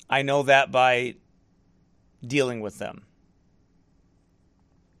 I know that by dealing with them.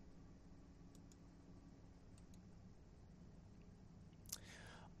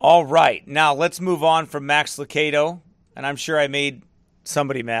 All right. Now let's move on from Max Lucado. And I'm sure I made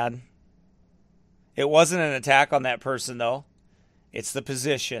somebody mad. It wasn't an attack on that person, though. It's the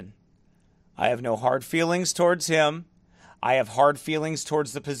position. I have no hard feelings towards him. I have hard feelings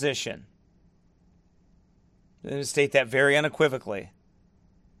towards the position. I'm going to state that very unequivocally.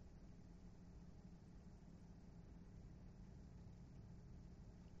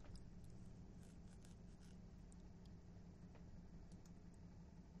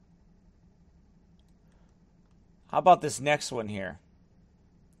 How about this next one here?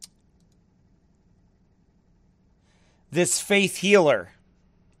 This faith healer.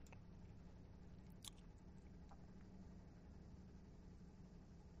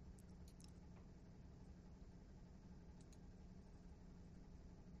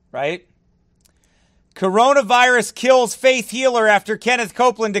 Right? Coronavirus kills faith healer after Kenneth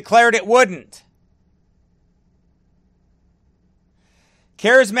Copeland declared it wouldn't.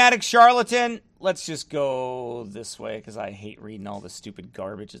 Charismatic charlatan. Let's just go this way because I hate reading all the stupid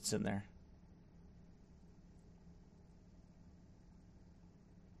garbage that's in there.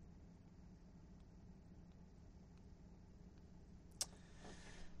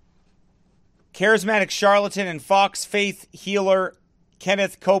 Charismatic charlatan and Fox faith healer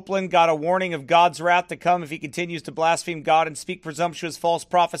Kenneth Copeland got a warning of God's wrath to come if he continues to blaspheme God and speak presumptuous false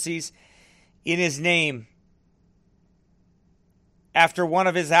prophecies in his name. After one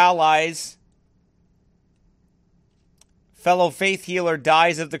of his allies, fellow faith healer,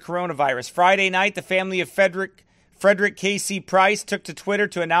 dies of the coronavirus. Friday night, the family of Frederick K.C. Price took to Twitter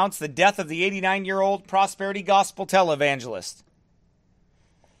to announce the death of the 89-year-old prosperity gospel televangelist.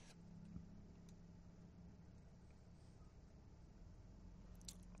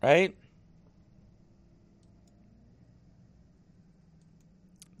 Right?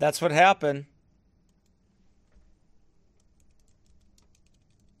 That's what happened.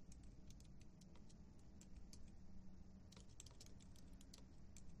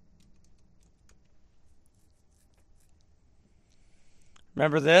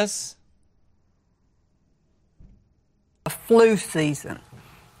 Remember this? A flu season.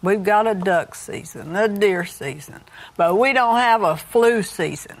 We've got a duck season, a deer season, but we don't have a flu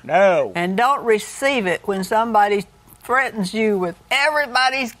season. No. And don't receive it when somebody threatens you with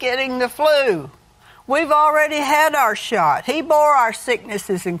everybody's getting the flu. We've already had our shot. He bore our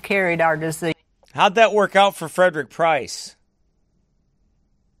sicknesses and carried our disease. How'd that work out for Frederick Price?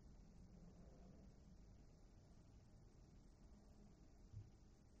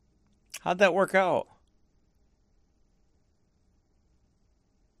 How'd that work out?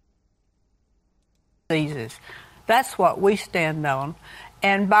 Diseases. That's what we stand on.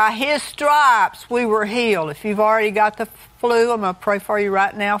 And by his stripes, we were healed. If you've already got the flu, I'm going to pray for you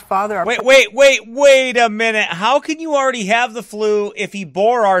right now, Father. Wait a minute. How can you already have the flu if he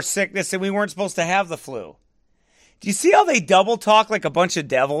bore our sickness and we weren't supposed to have the flu? Do you see how they double talk like a bunch of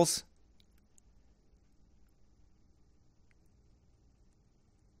devils?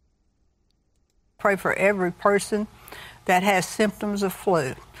 Pray for every person that has symptoms of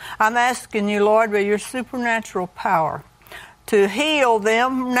flu. I'm asking you, Lord, by your supernatural power, to heal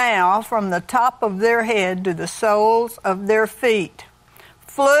them now from the top of their head to the soles of their feet.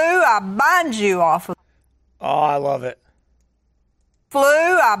 Flu, I bind you off of. Oh, I love it. Flu,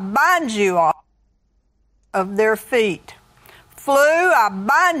 I bind you off of their feet. Flu, I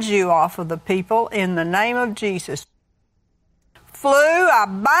bind you off of the people in the name of Jesus. Flu, I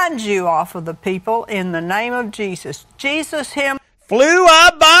bind you off of the people in the name of Jesus. Jesus, him. Flu, I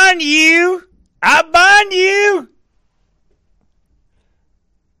bind you. I bind you.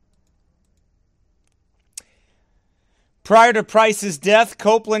 Prior to Price's death,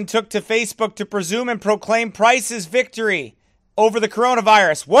 Copeland took to Facebook to presume and proclaim Price's victory over the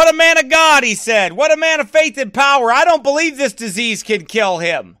coronavirus. What a man of God, he said. What a man of faith and power. I don't believe this disease can kill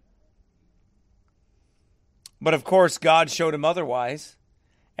him. But of course, God showed him otherwise.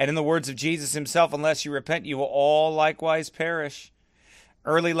 And in the words of Jesus himself, unless you repent, you will all likewise perish.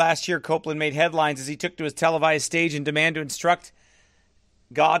 Early last year, Copeland made headlines as he took to his televised stage and demanded to instruct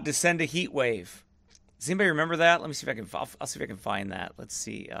God to send a heat wave. Does anybody remember that? Let me see if I can. I'll see if I can find that. Let's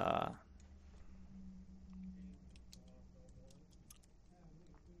see.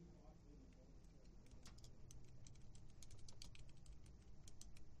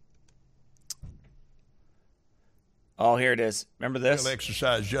 Oh, here it is. Remember this? We'll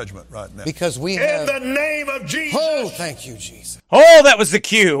exercise judgment right now. Because we have... In the name of Jesus. Oh, thank you, Jesus. Oh, that was the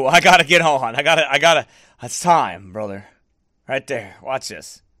cue. I got to get on. I got to. It's time, brother. Right there. Watch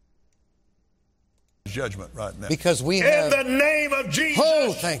this. Judgment right now. Because we have... In the name of Jesus.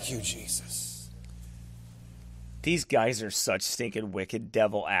 Oh, thank you, Jesus. These guys are such stinking wicked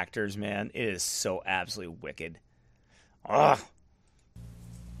devil actors, man. It is so absolutely wicked. Ugh.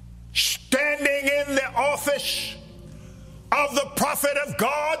 Standing in the office of the prophet of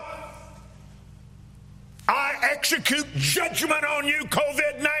God, I execute judgment on you,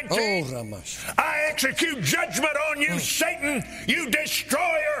 COVID-19. Oh, Ramash. I execute judgment on you, Satan, you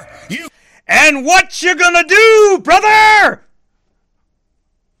destroyer, you... And what you gonna do, brother?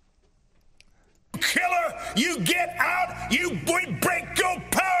 Killer, you get out, we break your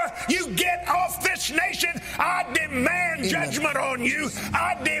power, you get off this nation. I demand judgment on you.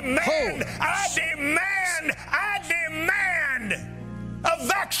 I demand a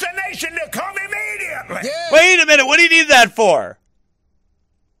vaccination to come immediately. Yeah. Wait a minute, what do you need that for?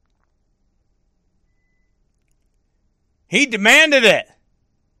 He demanded it.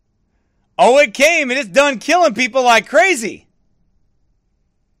 Oh, it came and it's done killing people like crazy.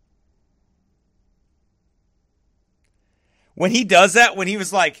 When he does that, when he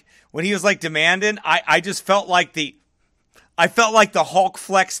was like demanding, I just felt like the Hulk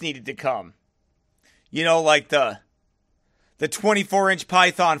flex needed to come. You know, like the 24-inch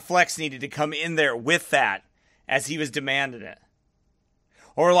Python flex needed to come in there with that as he was demanding it.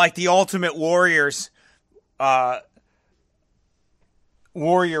 Or like the Ultimate Warriors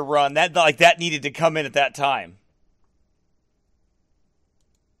Warrior run, that needed to come in at that time.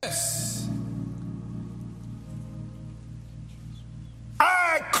 Yes.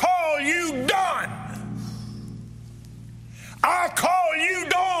 I call you done. I call you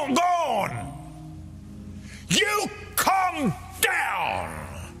gone. You come down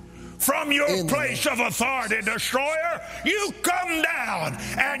from your place of authority, destroyer. You come down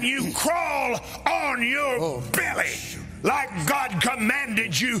and you crawl on your belly like God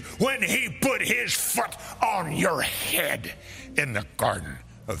commanded you when he put his foot on your head in the Garden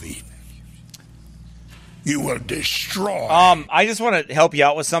of Eden. You will destroy. I just want to help you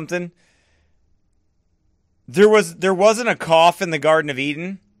out with something. There wasn't a cough in the Garden of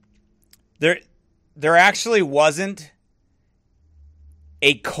Eden. There actually wasn't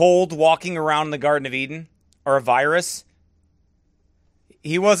a cold walking around the Garden of Eden or a virus.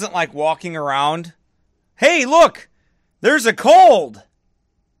 he wasn't like walking around. Hey, look, there's a cold.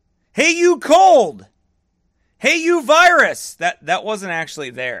 Hey, you cold. Hey, you virus. That wasn't actually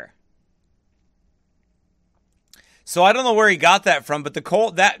there. So I don't know where he got that from, but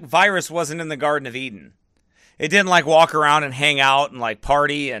that virus wasn't in the Garden of Eden. It didn't like walk around and hang out and like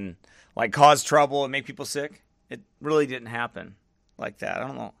party and like cause trouble and make people sick. It really didn't happen like that. I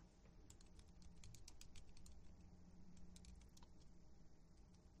don't know.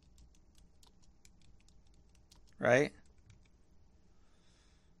 Right?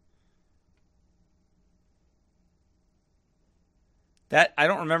 I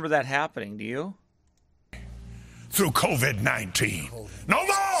don't remember that happening. Do you? Through COVID-19. No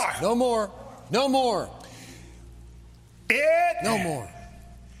more! No more. No more. No more.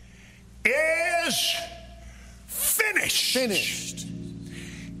 Is finished. Finished.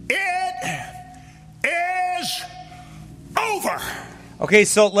 It is over. Okay,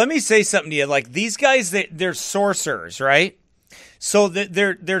 so let me say something to you. Like these guys, they're sorcerers, right? So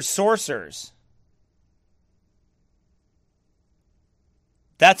they're sorcerers.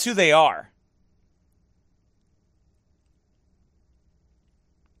 That's who they are.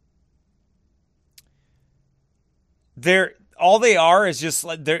 All they are is just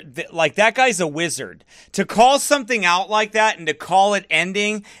they're like that guy's a wizard. To call something out like that and to call it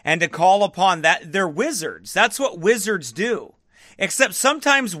ending and to call upon that, they're wizards. That's what wizards do. Except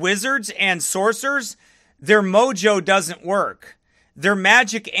sometimes wizards and sorcerers, their mojo doesn't work. Their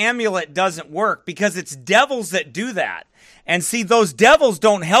magic amulet doesn't work because it's devils that do that. And see, those devils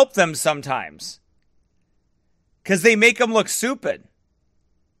don't help them sometimes because they make them look stupid.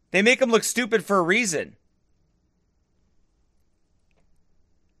 They make them look stupid for a reason.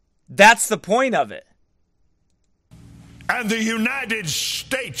 That's the point of it. And the United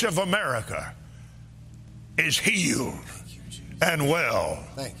States of America is healed and well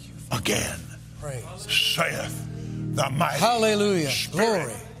again, saith the mighty Hallelujah. Spirit.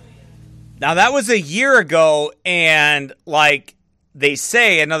 Glory. Now, that was a year ago, and like they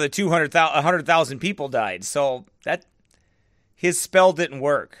say, another 100,000 people died. So his spell didn't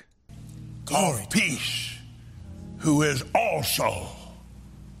work. Of peace, who is also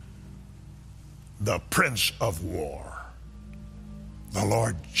the Prince of War, the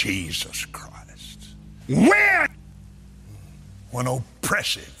Lord Jesus Christ. When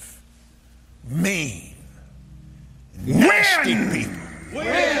oppressive, mean, nasty people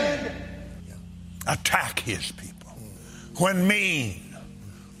attack his people. When mean,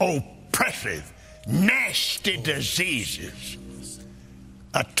 oppressive, nasty diseases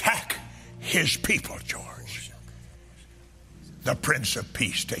attack his people, George, the Prince of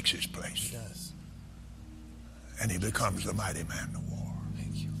Peace takes his place. And he becomes the mighty man of war.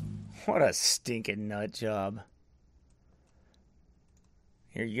 What a stinking nut job.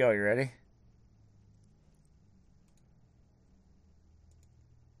 Here you go. You ready?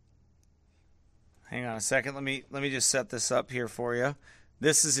 Hang on a second. Let me just set this up here for you.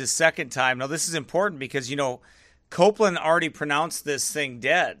 This is his second time. Now, this is important because, you know, Copeland already pronounced this thing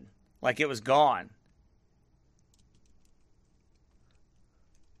dead, like it was gone.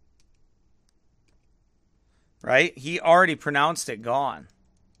 Right? He already pronounced it gone.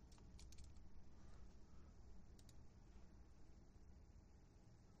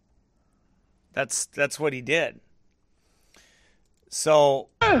 That's what he did. So,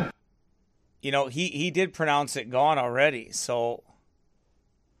 you know, he did pronounce it gone already. So,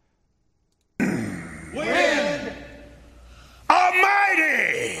 Wind,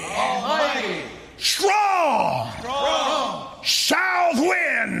 almighty, strong, south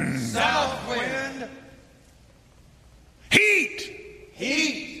wind,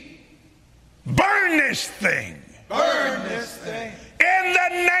 heat, burn this thing. In the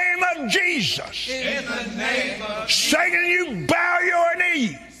name of Jesus. Satan, you bow your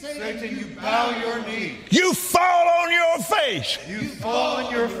knee. You fall on your face.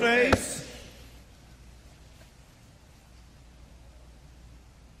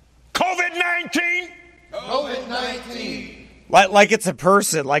 COVID-19. like it's a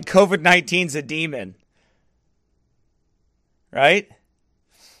person, like COVID-19's a demon. Right?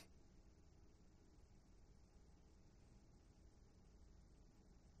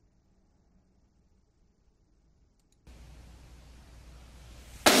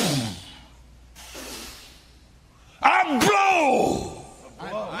 I blow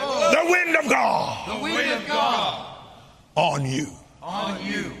the wind of God on you.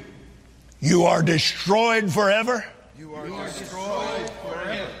 You are destroyed forever.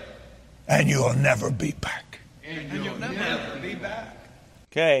 And you'll never be back.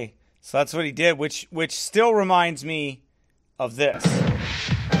 Okay, so that's what he did, which still reminds me of this.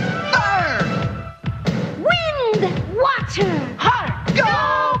 turn. Hard,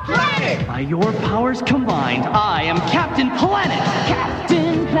 go planet! By your powers combined, I am Captain Planet!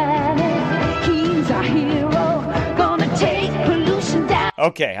 Captain Planet, he's our hero. Gonna take pollution down.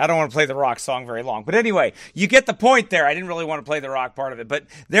 Okay, I don't want to play the rock song very long. But anyway, you get the point there. I didn't really want to play the rock part of it. But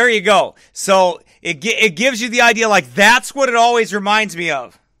there you go. So it gives you the idea, like, that's what it always reminds me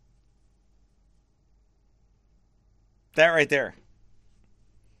of. That right there.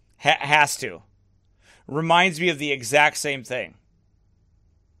 Has to. Reminds me of the exact same thing.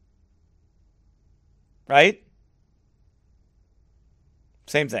 Right?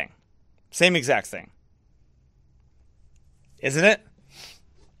 Same thing. Same exact thing. Isn't it?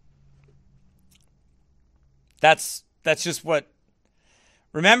 That's just what.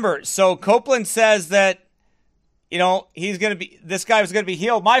 Remember, so Copeland says that, you know, this guy was going to be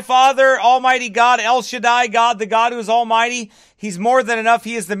healed. My Father, Almighty God, El Shaddai, God, the God who is Almighty. He's more than enough.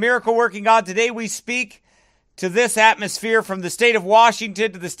 He is the miracle working God. Today we speak to this atmosphere from the state of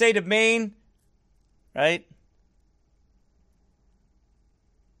Washington to the state of Maine. Right?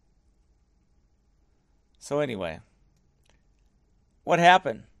 So anyway, what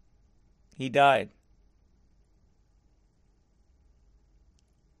happened? He died.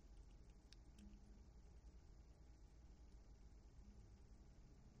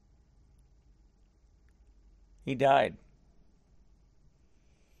 He died.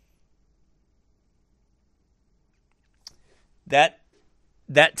 That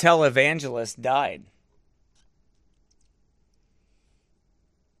televangelist died.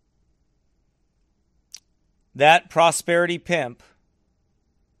 That prosperity pimp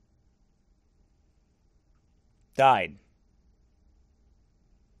died.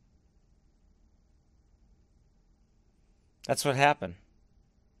 That's what happened.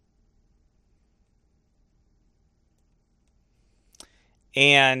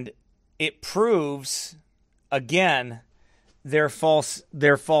 And it proves, again, their false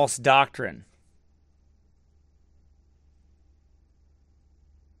doctrine.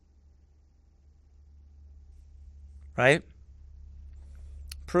 Right?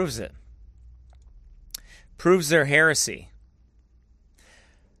 Proves it. Proves their heresy.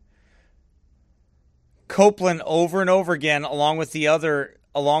 Copeland over and over again, along with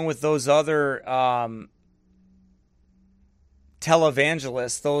those other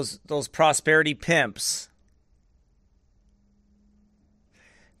televangelists, those prosperity pimps,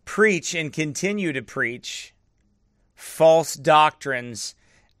 preach and continue to preach false doctrines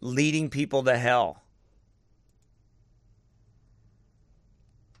leading people to hell.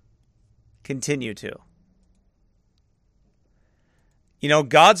 Continue to. You know,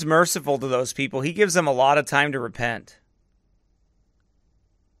 God's merciful to those people. He gives them a lot of time to repent.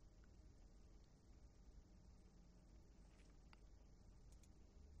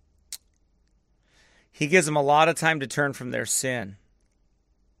 He gives them a lot of time to turn from their sin.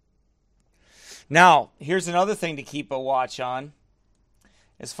 Now, here's another thing to keep a watch on.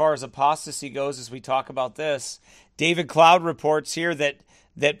 As far as apostasy goes, as we talk about this, David Cloud reports here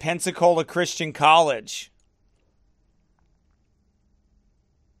that Pensacola Christian College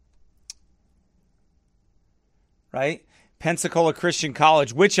right? Pensacola Christian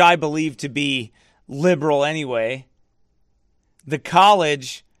College, which I believe to be liberal anyway. The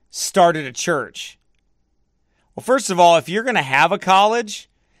college started a church. Well, first of all, if you're going to have a college,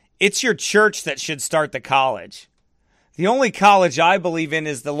 it's your church that should start the college. The only college I believe in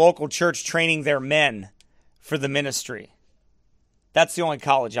is the local church training their men for the ministry. That's the only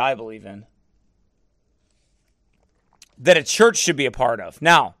college I believe in that a church should be a part of.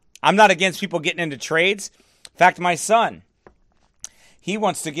 Now, I'm not against people getting into trades. In fact, my son, he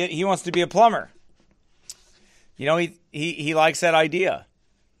wants to be a plumber. You know, he likes that idea.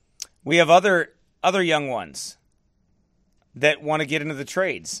 We have other young ones that want to get into the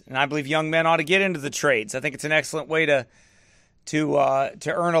trades, and I believe young men ought to get into the trades. I think it's an excellent way to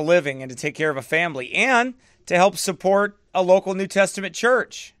earn a living and to take care of a family and to help support a local New Testament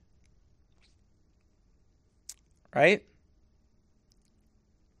church. Right?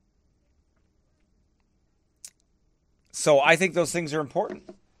 So I think those things are important.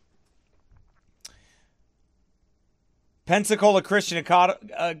 Pensacola Christian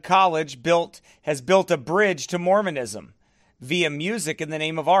College has built a bridge to Mormonism via music in the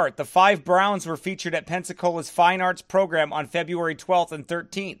name of art. The 5 Browns were featured at Pensacola's Fine Arts program on February 12th and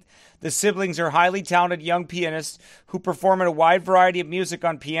 13th. The siblings are highly talented young pianists who perform in a wide variety of music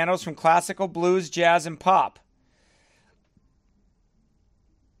on pianos from classical, blues, jazz, and pop.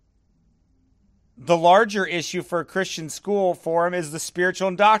 The larger issue for a Christian school for them is the spiritual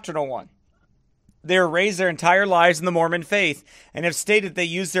and doctrinal one. They were raised their entire lives in the Mormon faith and have stated they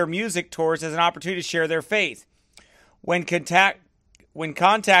use their music tours as an opportunity to share their faith. When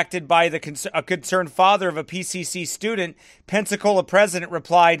contacted by a concerned father of a PCC student, Pensacola president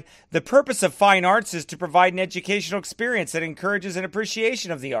replied, "The purpose of fine arts is to provide an educational experience that encourages an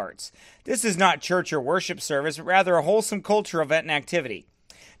appreciation of the arts. This is not church or worship service, but rather a wholesome culture, event, and activity."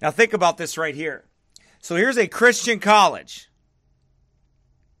 Now think about this right here. So here's a Christian college.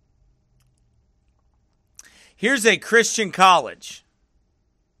 Here's a Christian college,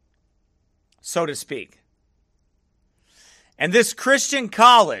 so to speak. And this Christian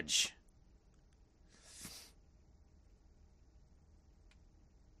college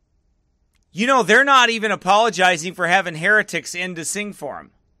they're not even apologizing for having heretics in to sing for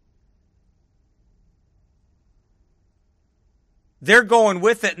them. They're going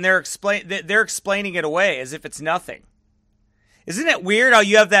with it and they're explaining it away as if it's nothing. Isn't it weird how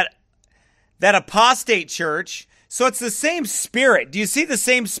you have that apostate church? So it's the same spirit. Do you see the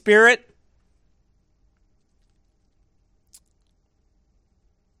same spirit?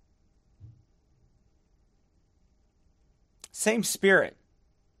 Same spirit.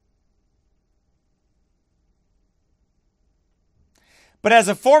 But as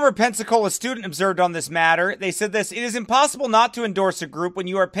a former Pensacola student observed on this matter, they said this: "It is impossible not to endorse a group when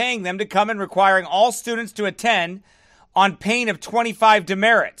you are paying them to come and requiring all students to attend on pain of 25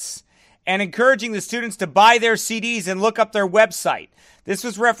 demerits, and encouraging the students to buy their CDs and look up their website." This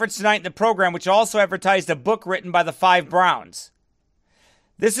was referenced tonight in the program, which also advertised a book written by the Five Browns.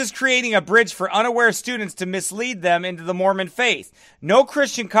 This is creating a bridge for unaware students to mislead them into the Mormon faith. No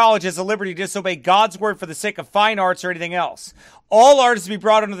Christian college has the liberty to disobey God's word for the sake of fine arts or anything else. All art is to be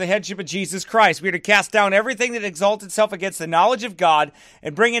brought under the headship of Jesus Christ. We are to cast down everything that exalts itself against the knowledge of God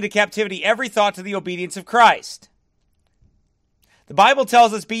and bring into captivity every thought to the obedience of Christ. The Bible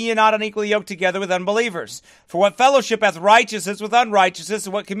tells us, "Be ye not unequally yoked together with unbelievers. For what fellowship hath righteousness with unrighteousness,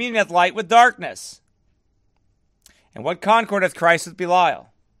 and what communion hath light with darkness? And what concord hath Christ with Belial?"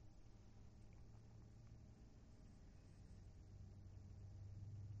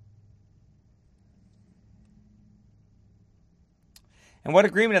 "And what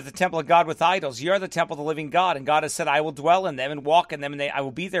agreement hath the temple of God with idols? Ye are the temple of the living God, and God has said, I will dwell in them and walk in them, and I will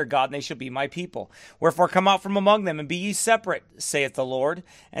be their God, and they shall be my people. Wherefore come out from among them, and be ye separate, saith the Lord,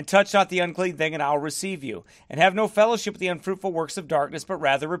 and touch not the unclean thing, and I will receive you. And have no fellowship with the unfruitful works of darkness, but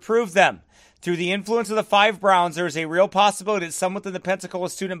rather reprove them." Through the influence of the Five Browns, there is a real possibility that some within the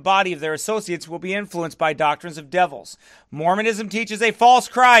Pensacola student body of their associates will be influenced by doctrines of devils. Mormonism teaches a false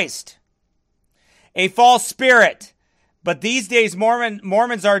Christ, a false spirit. But these days,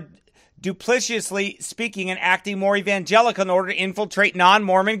 Mormons are duplicitously speaking and acting more evangelical in order to infiltrate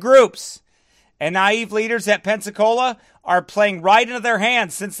non-Mormon groups. And naive leaders at Pensacola are playing right into their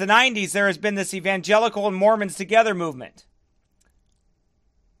hands. Since the 90s, there has been this evangelical and Mormons together movement.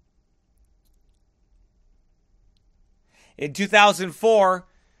 In 2004,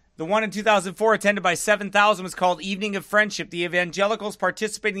 the one in 2004, attended by 7,000, was called Evening of Friendship. The evangelicals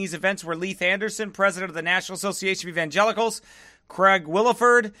participating in these events were Leith Anderson, president of the National Association of Evangelicals; Craig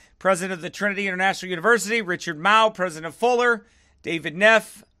Williford, president of the Trinity International University; Richard Mao, president of Fuller; David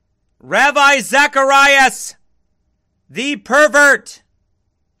Neff; Rabbi Zacharias, the pervert;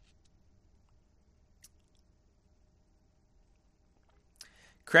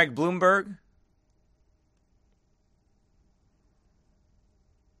 Craig Bloomberg;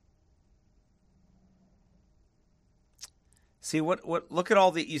 see what look at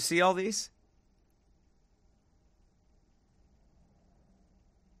all the, you see all these?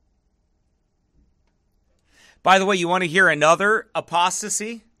 By the way, you want to hear another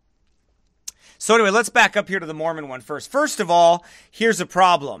apostasy? So anyway, let's back up here to the Mormon one first. First of all, here's a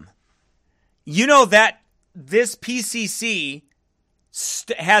problem. You know that this PCC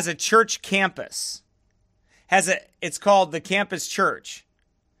has a church campus. It's called the Campus Church.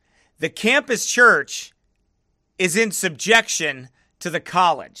 The Campus Church is in subjection to the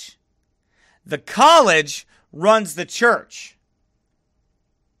college. The college runs the church.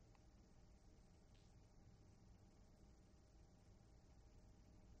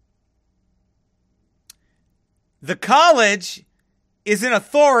 The college is in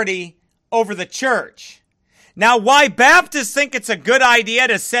authority over the church. Now, why Baptists think it's a good idea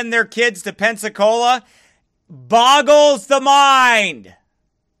to send their kids to Pensacola boggles the mind.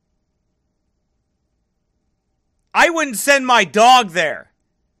 I wouldn't send my dog there.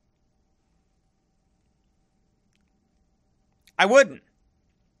 I wouldn't.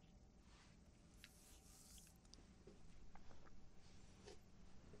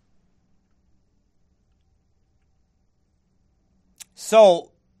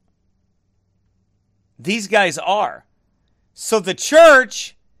 So, these guys are. So the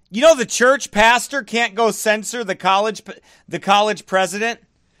church You know the church pastor can't go censor the college president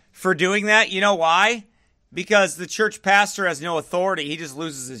for doing that. You know why? Because the church pastor has no authority. He just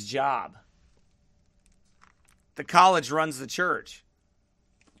loses his job. The college runs the church.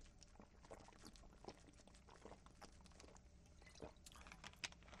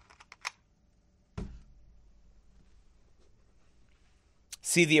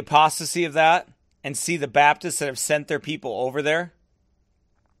 See the apostasy of that? And see the Baptists that have sent their people over there?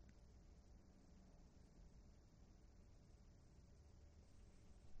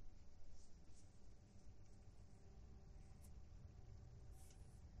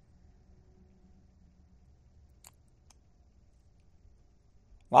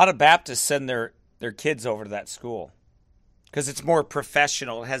 A lot of Baptists send their kids over to that school because it's more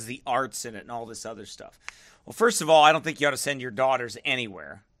professional. It has the arts in it and all this other stuff. Well, first of all, I don't think you ought to send your daughters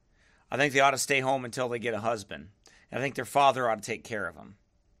anywhere. I think they ought to stay home until they get a husband. And I think their father ought to take care of them.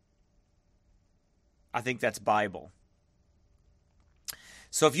 I think that's Bible.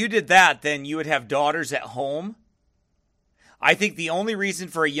 So if you did that, then you would have daughters at home. I think the only reason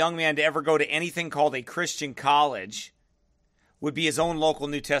for a young man to ever go to anything called a Christian college would be his own local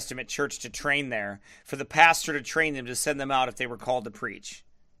New Testament church to train there, for the pastor to train them to send them out if they were called to preach.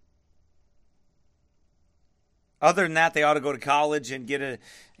 Other than that, they ought to go to college and get a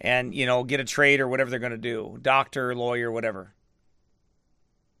trade or whatever they're going to do, doctor, lawyer, whatever.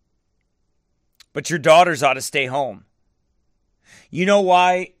 But your daughters ought to stay home. You know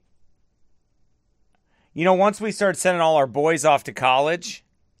why? You know, once we started sending all our boys off to college,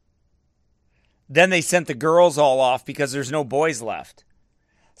 then they sent the girls all off because there's no boys left.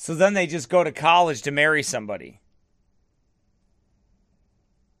 So then they just go to college to marry somebody.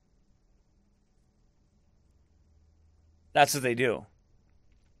 That's what they do.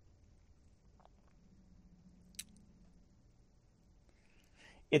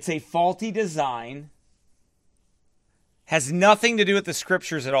 It's a faulty design. Has nothing to do with the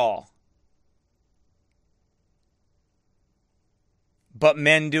scriptures at all. But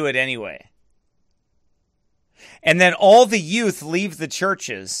men do it anyway. And then all the youth leave the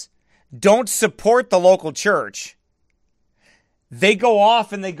churches, don't support the local church. They go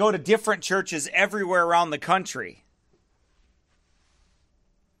off and they go to different churches everywhere around the country.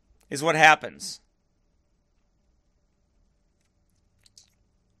 Is what happens.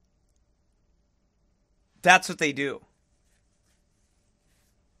 That's what they do.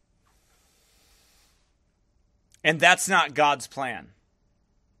 And that's not God's plan.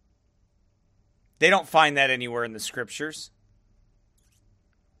 They don't find that anywhere in the scriptures.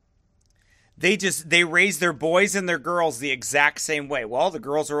 They raise their boys and their girls the exact same way. Well, the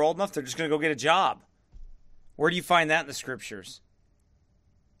girls are old enough, they're just going to go get a job. Where do you find that in the scriptures?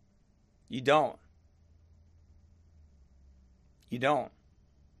 You don't. You don't.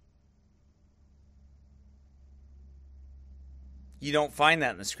 You don't find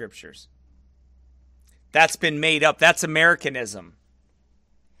that in the scriptures. That's been made up. That's Americanism.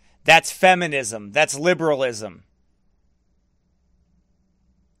 That's feminism. That's liberalism.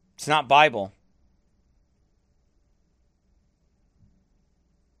 It's not Bible.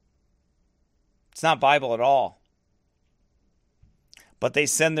 It's not Bible at all. But they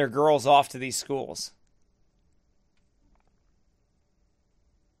send their girls off to these schools.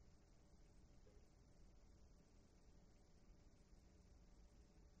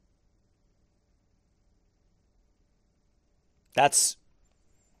 That's,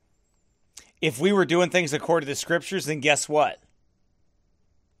 if we were doing things according to the scriptures, then guess what?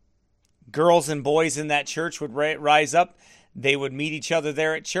 Girls and boys in that church would rise up. They would meet each other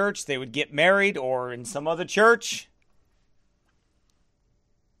there at church. They would get married or in some other church.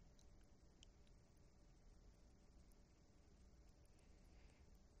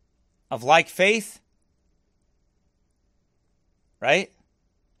 Of like faith. Right?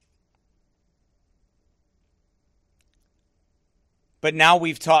 But now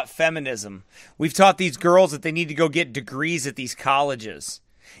we've taught feminism. We've taught these girls that they need to go get degrees at these colleges.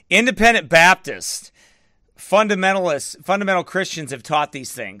 Independent Baptists, fundamental Christians have taught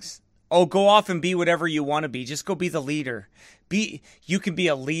these things. Oh, go off and be whatever you want to be. Just go be the leader. You can be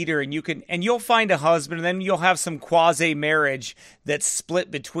a leader and you'll find a husband, and then you'll have some quasi marriage that's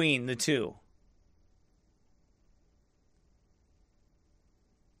split between the two.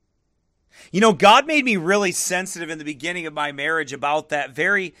 You know, God made me really sensitive in the beginning of my marriage about that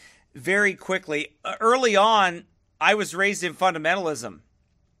very, very quickly. Early on, I was raised in fundamentalism.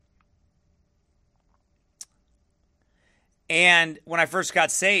 And when I first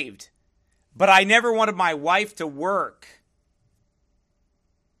got saved, but I never wanted my wife to work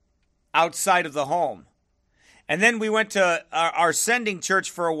outside of the home. And then we went to our sending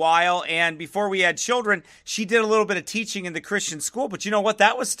church for a while, and before we had children, she did a little bit of teaching in the Christian school, but you know what?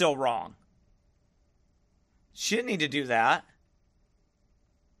 That was still wrong. She didn't need to do that.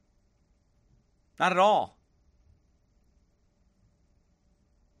 Not at all.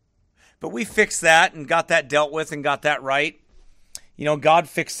 But we fixed that and got that dealt with and got that right. You know, God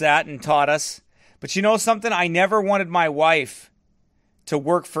fixed that and taught us. But you know something? I never wanted my wife to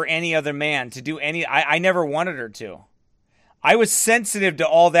work for any other man, to do any, I never wanted her to. I was sensitive to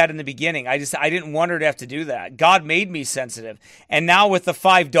all that in the beginning. I didn't want her to have to do that. God made me sensitive. And now with the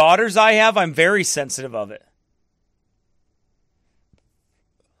 5 daughters I have, I'm very sensitive of it.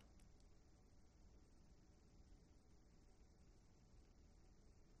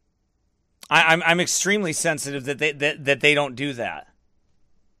 I'm extremely sensitive that they don't do that.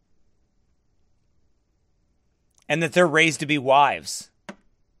 And that they're raised to be wives.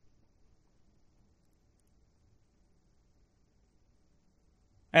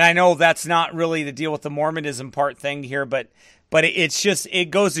 And I know that's not really the deal with the Mormonism part thing here, but it's just,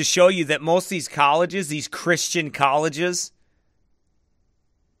 it goes to show you that most of these colleges, these Christian colleges,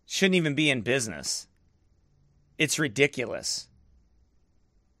 shouldn't even be in business. It's ridiculous.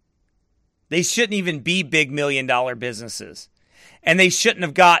 They shouldn't even be big $1 million businesses. And they shouldn't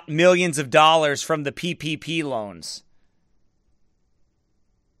have got millions of dollars from the PPP loans.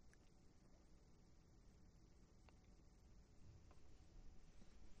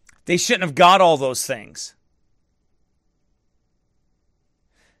 They shouldn't have got all those things.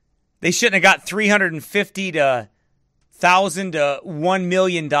 They shouldn't have got $350 to $1,000 to $1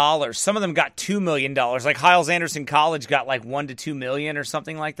 million. Some of them got $2 million. Like Hiles Anderson College got like $1 to $2 million or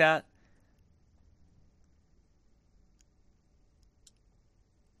something like that.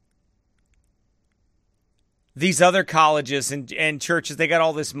 These other colleges and churches, they got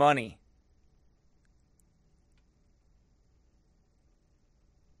all this money.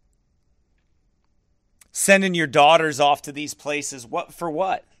 Sending your daughters off to these places. What for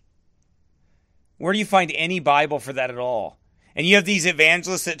what? Where do you find any Bible for that at all? And you have these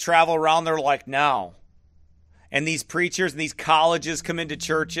evangelists that travel around, they're like, no. And these preachers and these colleges come into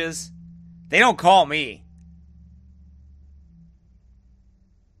churches. They don't call me.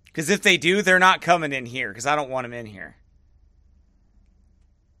 Because if they do, they're not coming in here because I don't want them in here.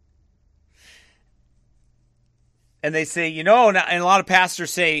 And they say, you know, and a lot of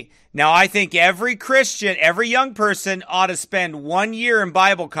pastors say, now I think every Christian, every young person ought to spend 1 year in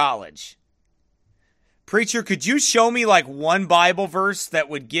Bible college. Preacher, could you show me like one Bible verse that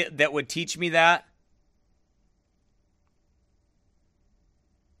would teach me that?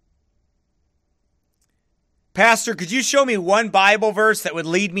 Pastor, could you show me one Bible verse that would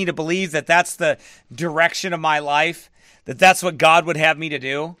lead me to believe that that's the direction of my life? That that's what God would have me to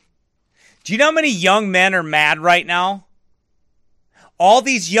do? Do you know how many young men are mad right now? All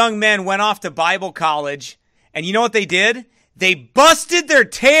these young men went off to Bible college, and you know what they did? They busted their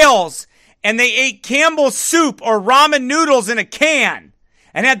tails, and they ate Campbell's soup or ramen noodles in a can,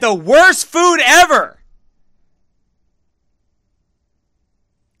 and had the worst food ever.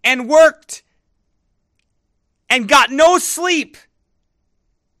 And worked and got no sleep.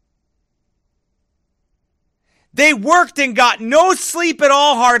 They worked and got no sleep at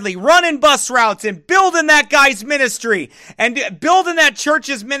all, hardly, running bus routes and building that guy's ministry and building that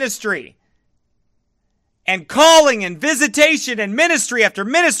church's ministry. And calling and visitation and ministry after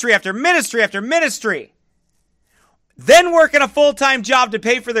ministry after ministry after ministry. Then working a full-time job to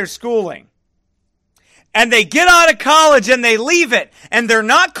pay for their schooling. And they get out of college and they leave it. And they're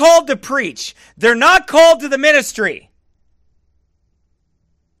not called to preach. They're not called to the ministry.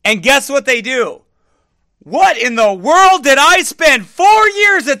 And guess what they do? What in the world did I spend 4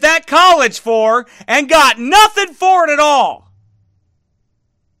 years at that college for and got nothing for it at all?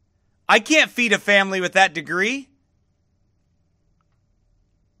 I can't feed a family with that degree.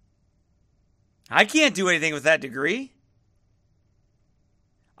 I can't do anything with that degree.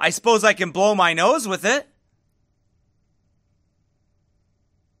 I suppose I can blow my nose with it.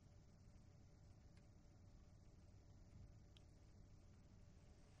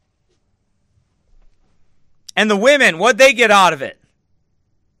 And the women, what'd they get out of it?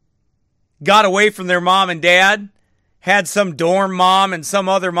 Got away from their mom and dad, had some dorm mom and some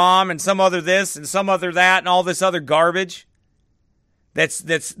other this and some other that and all this other garbage.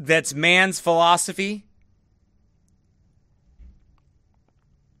 That's man's philosophy.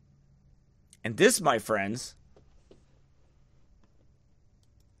 And this, my friends,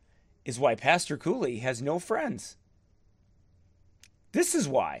 is why Pastor Cooley has no friends. This is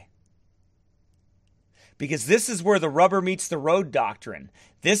why. Because this is where the rubber meets the road doctrine.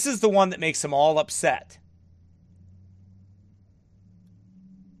 This is the one that makes them all upset.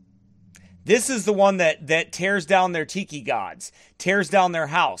 This is the one that tears down their tiki gods, tears down their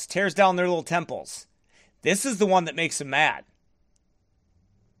house, tears down their little temples. This is the one that makes them mad.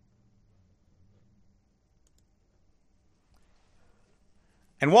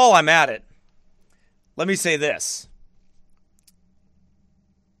 And while I'm at it, let me say this.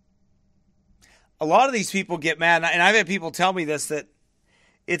 A lot of these people get mad, and I've had people tell me this, that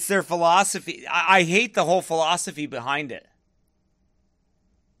it's their philosophy. I hate the whole philosophy behind it.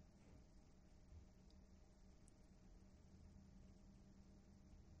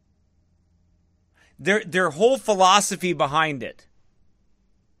 Their whole philosophy behind it.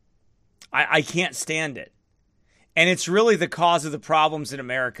 I can't stand it. And it's really the cause of the problems in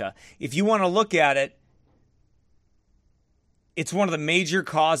America. If you want to look at it, it's one of the major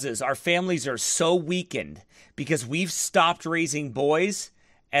causes. Our families are so weakened because we've stopped raising boys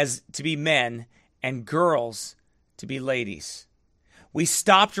as to be men and girls to be ladies. We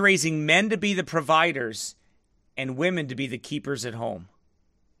stopped raising men to be the providers and women to be the keepers at home.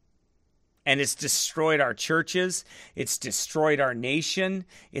 And it's destroyed our churches. It's destroyed our nation.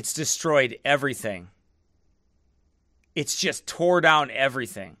 It's destroyed everything. It's just tore down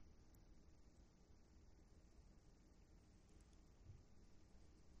everything.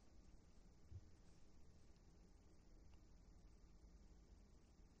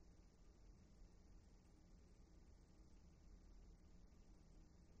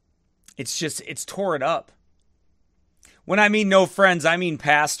 It's tore it up. When I mean no friends, I mean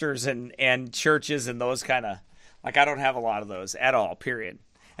pastors and churches and those kind of, like, I don't have a lot of those at all, period.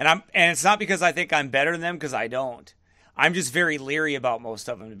 And it's not because I think I'm better than them, because I don't. I'm just very leery about most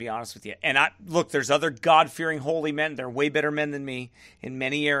of them, to be honest with you. And look, there's other God-fearing holy men. They're way better men than me in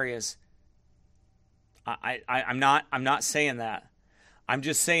many areas. I'm not saying that. I'm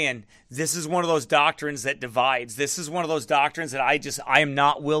just saying this is one of those doctrines that divides. This is one of those doctrines that I am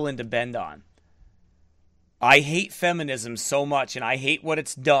not willing to bend on. I hate feminism so much, and I hate what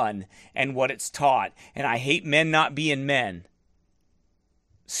it's done and what it's taught, and I hate men not being men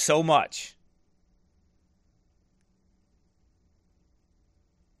so much.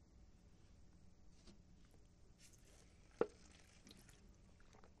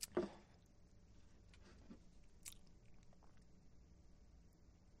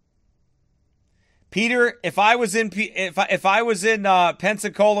 Peter, if I was in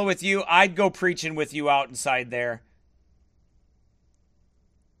Pensacola with you, I'd go preaching with you out inside there.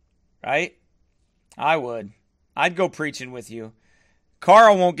 Right? I would. I'd go preaching with you.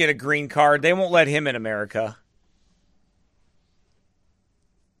 Carl won't get a green card. They won't let him in America.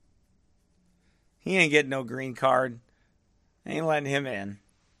 He ain't getting no green card. They ain't letting him in.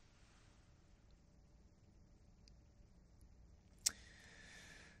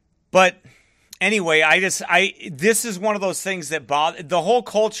 But anyway, this is one of those things that bother the whole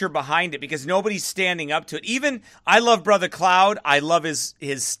culture behind it, because nobody's standing up to it. Even I love Brother Cloud. I love his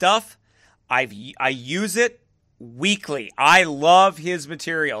stuff. I use it weekly. I love his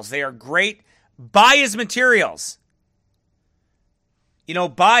materials. They are great. Buy his materials.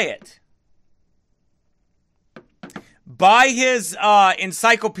 Buy it. Buy his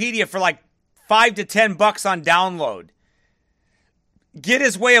encyclopedia for like $5 to $10 on download. Get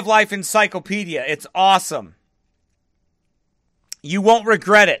his Way of Life encyclopedia. It's awesome. You won't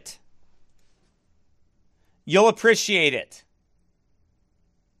regret it. You'll appreciate it.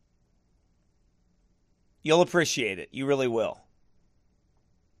 You'll appreciate it. You really will.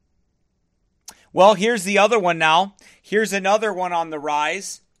 Well, here's the other one now. Here's another one on the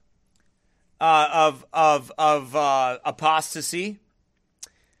rise of apostasy.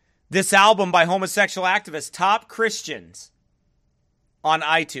 This album by homosexual activists, Top Christians, on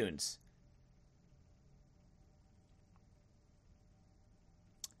iTunes.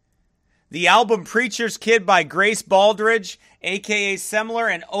 The album Preacher's Kid by Grace Baldridge, a.k.a.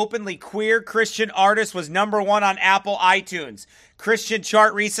 Semler, an openly queer Christian artist, was #1 on Apple iTunes Christian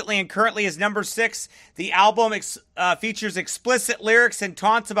chart recently and currently is #6. The album features explicit lyrics and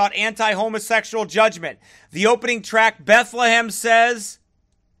taunts about anti-homosexual judgment. The opening track, Bethlehem, says,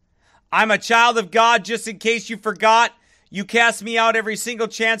 "I'm a child of God, just in case you forgot. You cast me out every single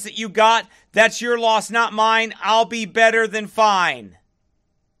chance that you got. That's your loss, not mine. I'll be better than fine."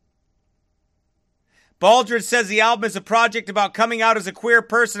 Baldridge says the album is a project about coming out as a queer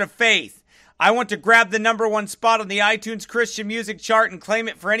person of faith. "I want to grab the #1 spot on the iTunes Christian music chart and claim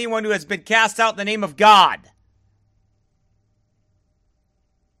it for anyone who has been cast out in the name of God."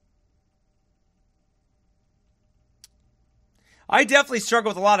 I definitely struggle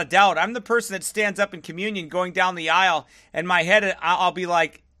with a lot of doubt. I'm the person that stands up in communion going down the aisle, and in my head, I'll be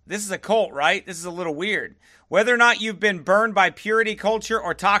like, This is a cult, right? This is a little weird. Whether or not you've been burned by purity culture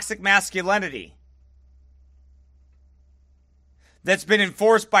or toxic masculinity that's been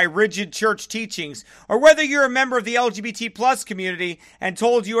enforced by rigid church teachings, or whether you're a member of the LGBT plus community and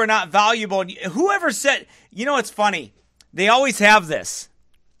told you are not valuable. And whoever said, you know, it's funny. They always have this.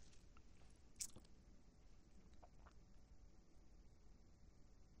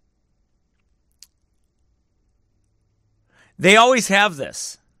 They always have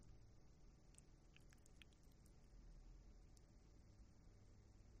this.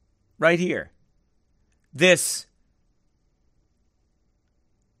 Right here. This,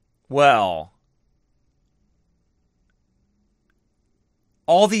 well,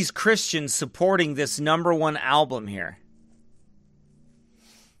 all these Christians supporting this number one album here.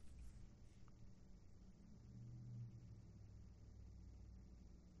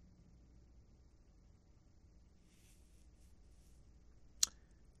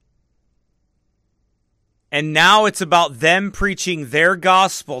 And now it's about them preaching their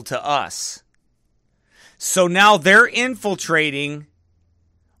gospel to us. So now they're infiltrating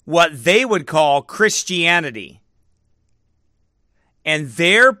what they would call Christianity. And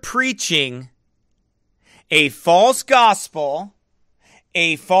they're preaching a false gospel,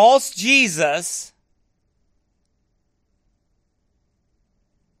 a false Jesus,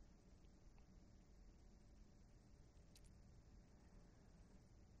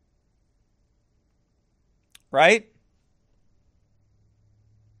 right?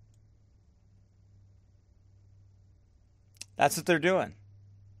 That's what they're doing.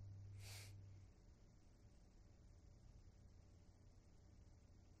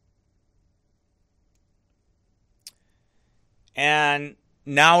 And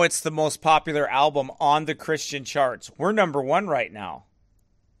now it's the most popular album on the Christian charts. We're number one right now.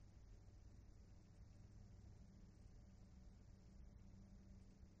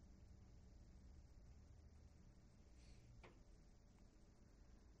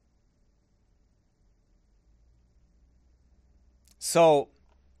 So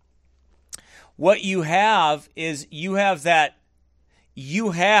what you have is you have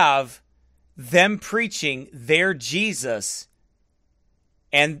them preaching their Jesus.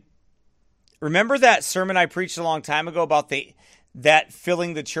 And remember that sermon I preached a long time ago about that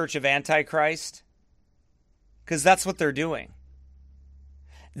filling the church of Antichrist? Because that's what they're doing.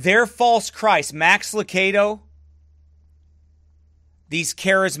 Their false Christ, Max Lucado, these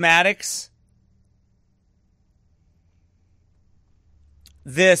charismatics,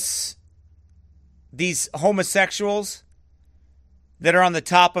 these homosexuals that are on the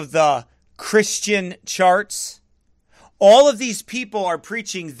top of the Christian charts, all of these people are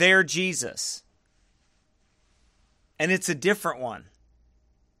preaching their Jesus. And it's a different one.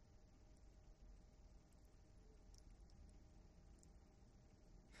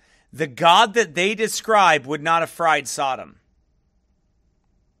 The God that they describe would not have fried Sodom.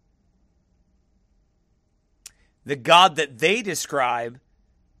 The God that they describe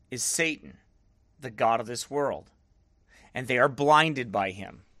is Satan, the god of this world. And they are blinded by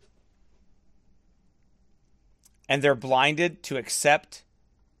him. And they're blinded to accept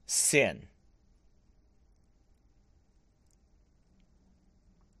sin.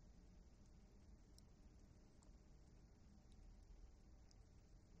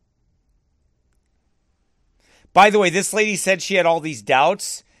 By the way, this lady said she had all these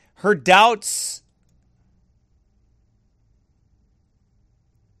doubts. Her doubts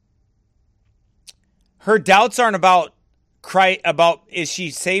aren't about is she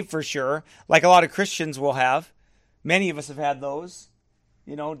saved for sure, like a lot of Christians will have. Many of us have had those,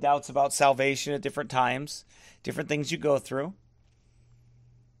 doubts about salvation at different times, different things you go through.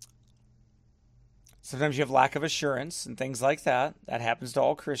 Sometimes you have lack of assurance and things like that. That happens to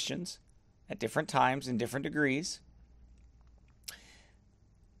all Christians at different times in different degrees.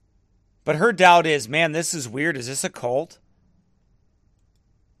 But her doubt is, man, this is weird. Is this a cult?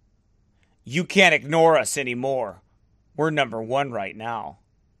 You can't ignore us anymore. We're number one right now.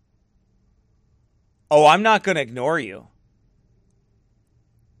 Oh, I'm not going to ignore you.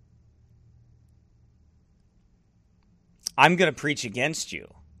 I'm going to preach against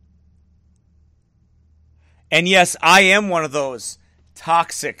you. And yes, I am one of those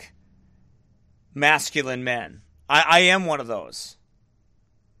toxic masculine men. I am one of those.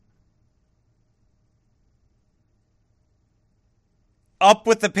 Up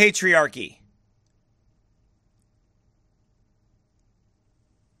with the patriarchy.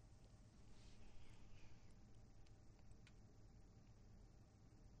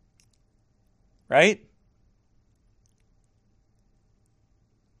 Right?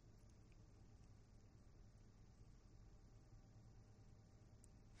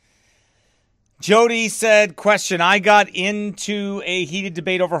 Jody said, question, I got into a heated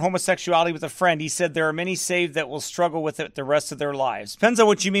debate over homosexuality with a friend. He said there are many saved that will struggle with it the rest of their lives. Depends on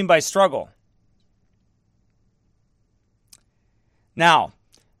what you mean by struggle. Now,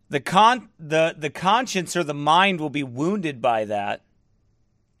 the conscience or the mind will be wounded by that.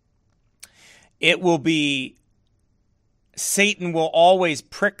 It will be, Satan will always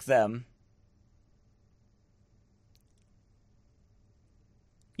prick them.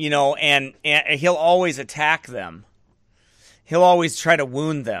 You know, and he'll always attack them. He'll always try to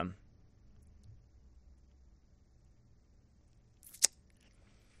wound them.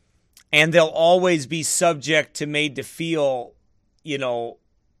 And they'll always be subject to made to feel, you know,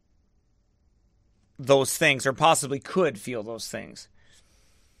 those things, or possibly could feel those things.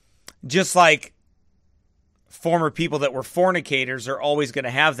 Just like former people that were fornicators are always going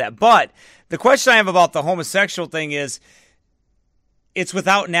to have that. But the question I have about the homosexual thing is, it's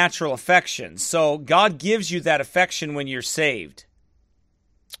without natural affection. So God gives you that affection when you're saved.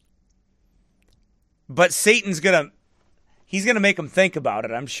 But Satan's he's going to make them think about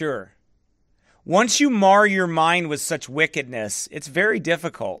it, I'm sure. Once you mar your mind with such wickedness, it's very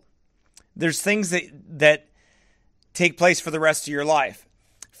difficult. There's things that take place for the rest of your life.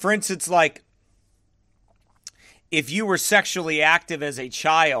 For instance, like if you were sexually active as a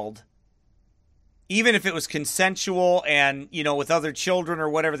child, even if it was consensual and, you know, with other children or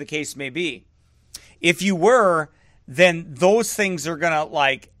whatever the case may be, if you were, then those things are going to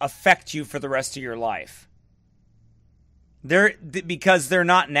like affect you for the rest of your life. Because they're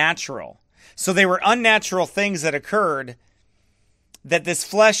not natural. So they were unnatural things that occurred that this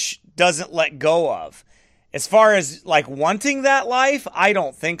flesh doesn't let go of. As far as like wanting that life, I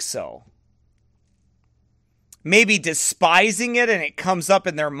don't think so. Maybe despising it and it comes up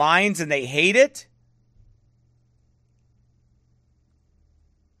in their minds and they hate it.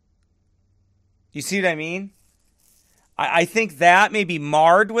 You see what I mean? I think that may be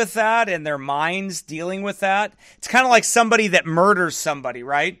marred with that and their minds dealing with that. It's kind of like somebody that murders somebody,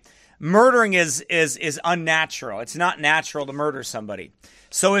 right? Murdering is unnatural. It's not natural to murder somebody.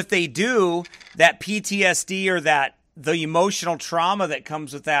 So if they do, that PTSD or the emotional trauma that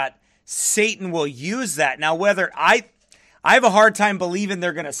comes with that, Satan will use that. Now, whether I have a hard time believing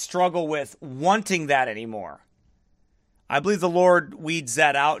they're going to struggle with wanting that anymore. I believe the Lord weeds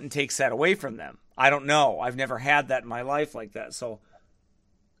that out and takes that away from them. I don't know. I've never had that in my life like that. So,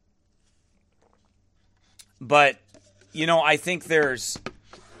 but you know, I think there's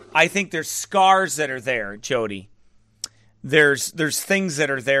scars that are there, Jody. There's things that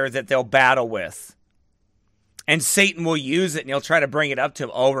are there that they'll battle with. And Satan will use it and he'll try to bring it up to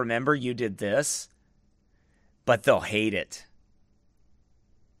them. Oh, remember you did this? But they'll hate it.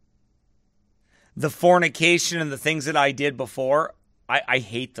 The fornication and the things that I did before, I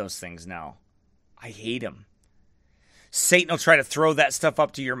hate those things now. I hate them. Satan will try to throw that stuff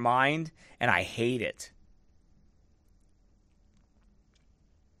up to your mind, and I hate it.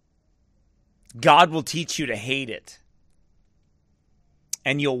 God will teach you to hate it.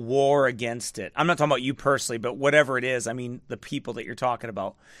 And you'll war against it. I'm not talking about you personally, but whatever it is, I mean the people that you're talking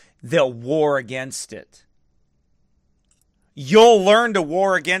about, they'll war against it. You'll learn to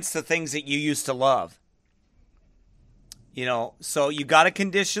war against the things that you used to love. You know, so you got to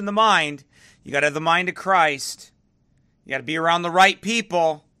condition the mind. You got to have the mind of Christ. You got to be around the right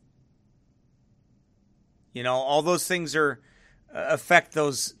people. You know, all those things affect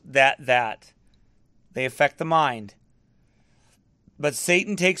that. They affect the mind. But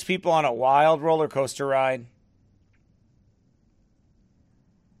Satan takes people on a wild roller coaster ride.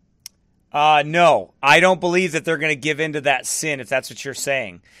 No, I don't believe that they're going to give into that sin, if that's what you're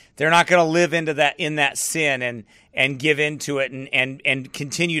saying. They're not going to live in that sin and give into it and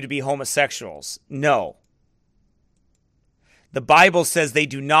continue to be homosexuals. No. The Bible says they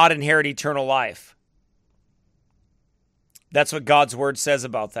do not inherit eternal life. That's what God's word says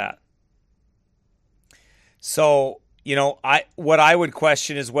about that. So, you know, what I would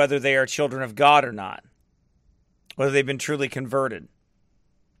question is whether they are children of God or not. Whether they've been truly converted.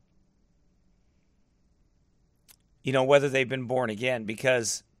 You know, whether they've been born again.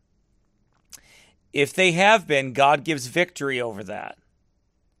 Because if they have been, God gives victory over that.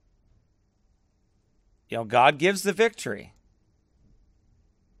 You know, God gives the victory.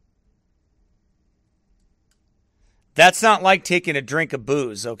 That's not like taking a drink of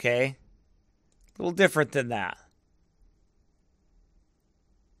booze, okay? A little different than that.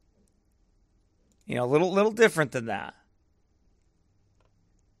 You know, a little different than that.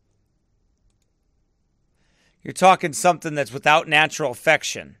 You're talking something that's without natural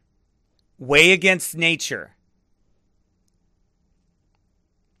affection. Way against nature.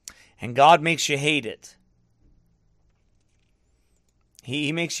 And God makes you hate it.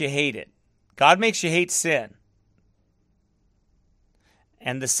 He makes you hate it. God makes you hate sin.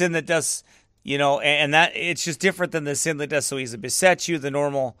 And the sin that does, and that it's just different than the sin that does so easily beset you, the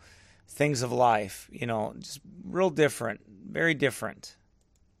normal things of life, just real different, very different.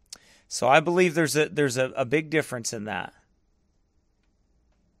 So I believe there's a big difference in that.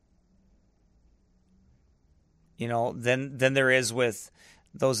 Than there is with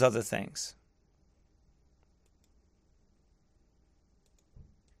those other things.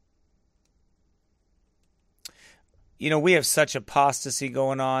 We have such apostasy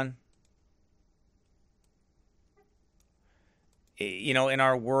going on. In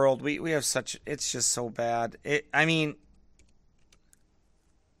our world, we have such, it's just so bad.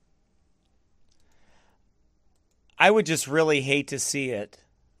 I would just really hate to see it.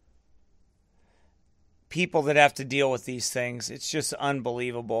 People that have to deal with these things, it's just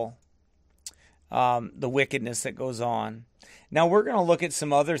unbelievable. The wickedness that goes on. Now we're going to look at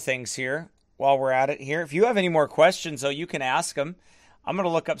some other things here while we're at it here. If you have any more questions, though, you can ask them. I'm going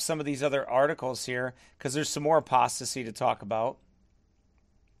to look up some of these other articles here because there's some more apostasy to talk about.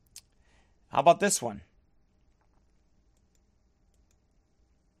 How about this one?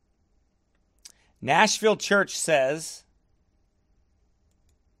 Nashville Church says,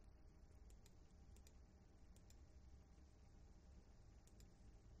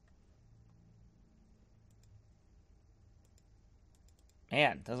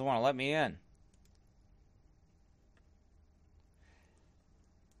 man, doesn't want to let me in.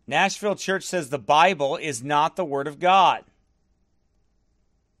 Nashville Church says the Bible is not the Word of God.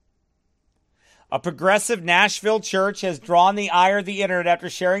 A progressive Nashville church has drawn the ire of the internet after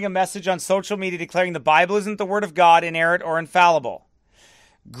sharing a message on social media declaring the Bible isn't the Word of God, inerrant, or infallible.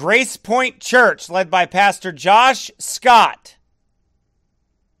 Grace Point Church, led by Pastor Josh Scott,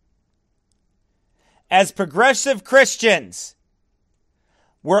 as progressive Christians,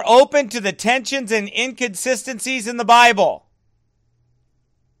 we're open to the tensions and inconsistencies in the Bible.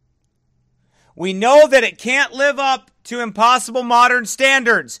 We know that it can't live up to impossible modern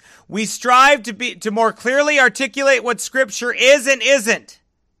standards. We strive to more clearly articulate what Scripture is and isn't.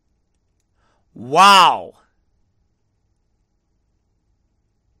 Wow.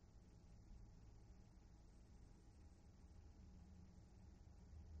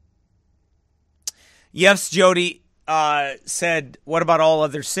 Yes, Jody said, what about all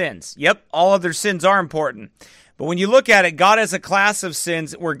other sins? Yep, all other sins are important. But when you look at it, God has a class of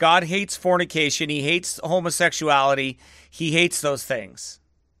sins where God hates fornication, He hates homosexuality, He hates those things.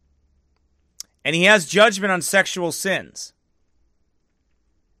 And He has judgment on sexual sins.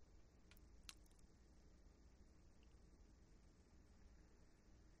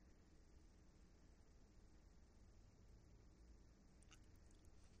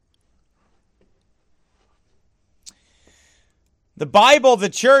 The Bible, the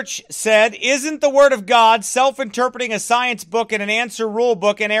church said, isn't the Word of God, self-interpreting a science book and an answer rule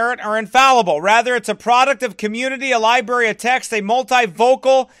book, inerrant or infallible. Rather, it's a product of community, a library of text, a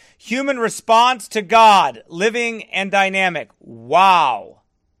multivocal human response to God, living and dynamic. Wow.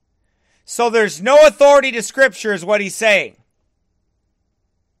 So there's no authority to Scripture is what he's saying.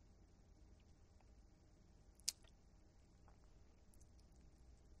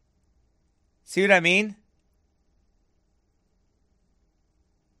 See what I mean?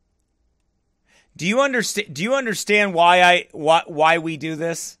 Do you understand why we do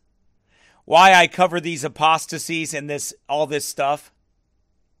this? Why I cover these apostasies and all this stuff?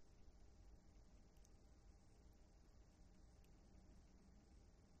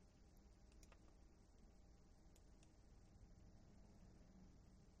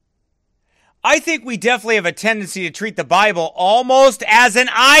 I think we definitely have a tendency to treat the Bible almost as an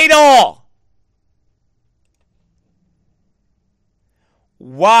idol.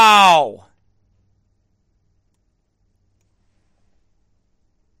 Wow.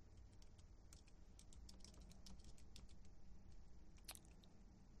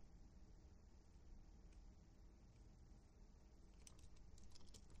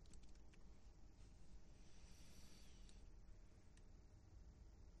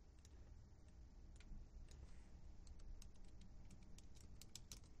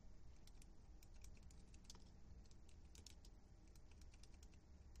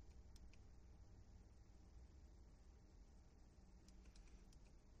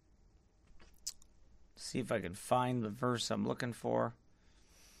 See if I can find the verse I'm looking for.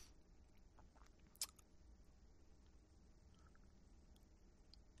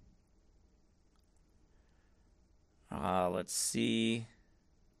 Let's see.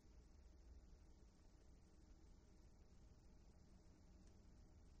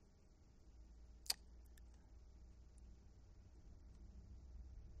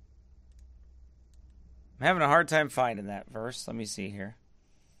 I'm having a hard time finding that verse. Let me see here.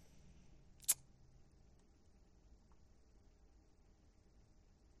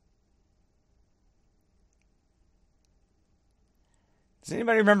 Does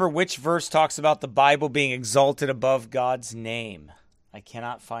anybody remember which verse talks about the Bible being exalted above God's name? I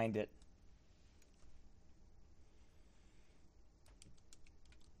cannot find it.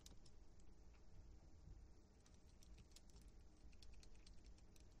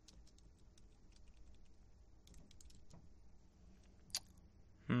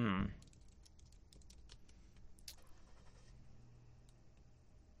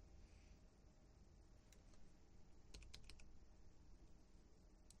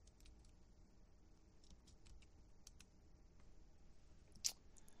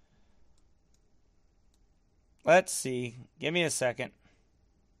 Let's see. Give me a second.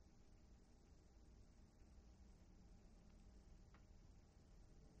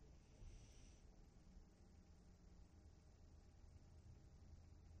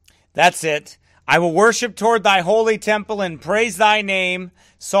 That's it. I will worship toward thy holy temple and praise thy name.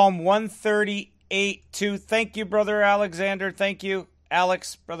 Psalm 138:2. Thank you, Brother Alexander. Thank you.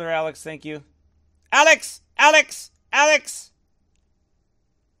 Alex. Brother Alex, thank you. Alex! Alex! Alex!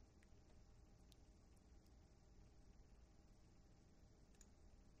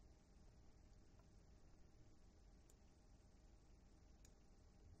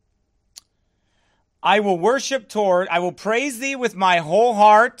 I will praise thee with my whole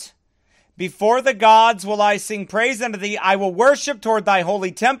heart. Before the gods will I sing praise unto thee. I will worship toward thy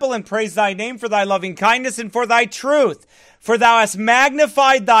holy temple and praise thy name for thy loving kindness and for thy truth. For thou hast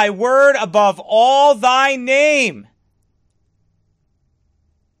magnified thy word above all thy name.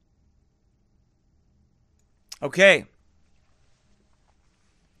 Okay.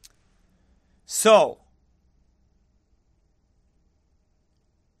 So,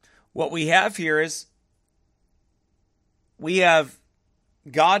 what we have here is we have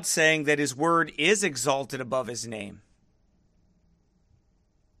God saying that his word is exalted above his name.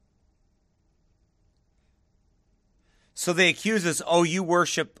 So they accuse us, oh, you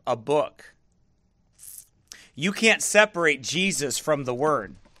worship a book. You can't separate Jesus from the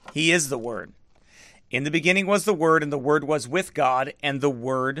word. He is the word. In the beginning was the word, and the word was with God, and the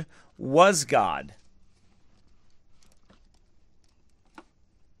word was God.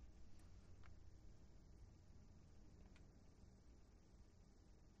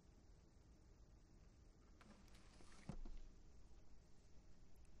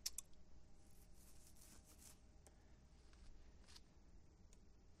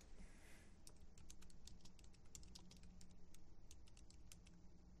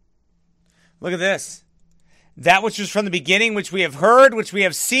 Look at this. That which was from the beginning, which we have heard, which we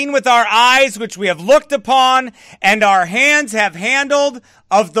have seen with our eyes, which we have looked upon, and our hands have handled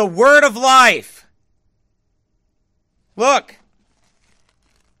of the word of life. Look.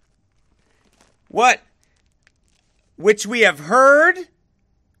 What? Which we have heard.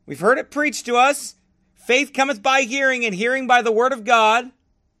 We've heard it preached to us. Faith cometh by hearing, and hearing by the word of God.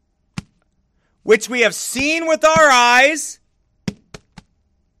 Which we have seen with our eyes.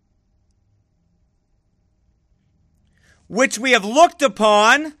 Which we have looked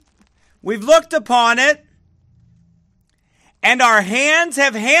upon. We've looked upon it. And our hands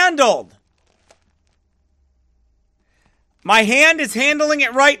have handled. My hand is handling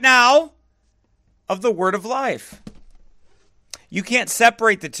it right now of the word of life. You can't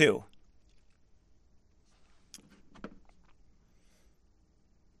separate the two.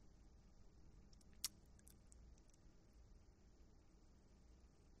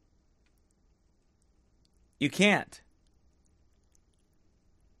 You can't.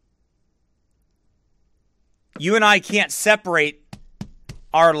 You and I can't separate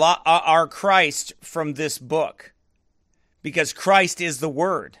our Christ from this book because Christ is the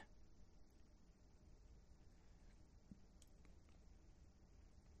Word.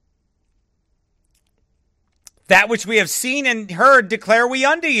 That which we have seen and heard declare we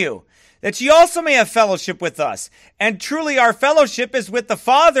unto you, that ye also may have fellowship with us. And truly our fellowship is with the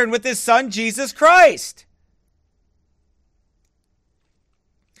Father and with his Son, Jesus Christ.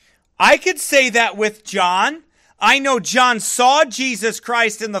 I could say that with John. I know John saw Jesus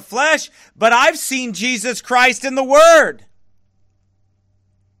Christ in the flesh, but I've seen Jesus Christ in the Word.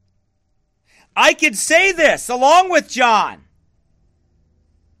 I could say this along with John.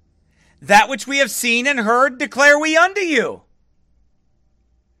 That which we have seen and heard declare we unto you,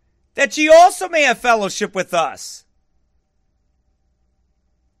 that ye also may have fellowship with us.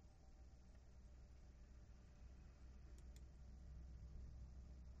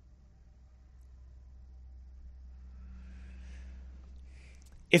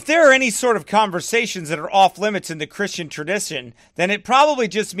 If there are any sort of conversations that are off limits in the Christian tradition, then it probably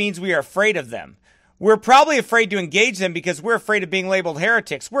just means we are afraid of them. We're probably afraid to engage them because we're afraid of being labeled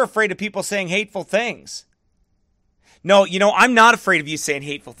heretics. We're afraid of people saying hateful things. No, I'm not afraid of you saying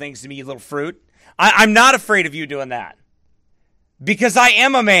hateful things to me, you little fruit. I'm not afraid of you doing that. Because I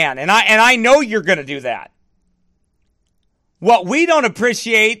am a man, and I know you're going to do that. What we don't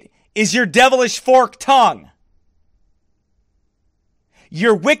appreciate is your devilish forked tongue.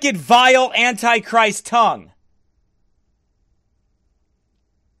 Your wicked, vile, antichrist tongue.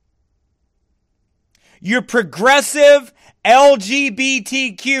 Your progressive,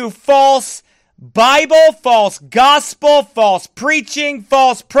 LGBTQ, false Bible, false gospel, false preaching,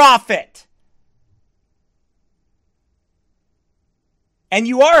 false prophet. And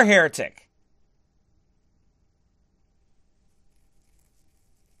you are a heretic.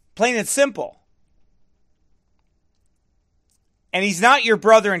 Plain and simple. And he's not your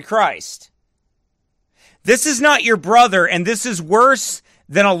brother in Christ. This is not your brother, and this is worse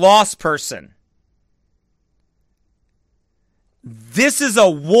than a lost person. This is a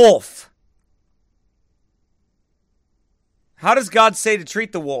wolf. How does God say to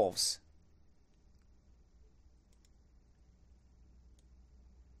treat the wolves?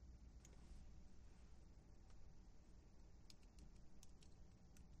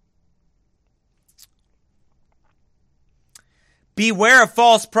 Beware of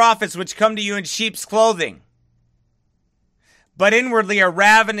false prophets which come to you in sheep's clothing, but inwardly are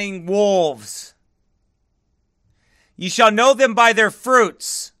ravening wolves. You shall know them by their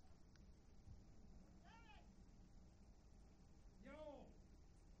fruits.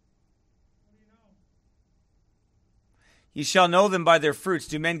 You shall know them by their fruits.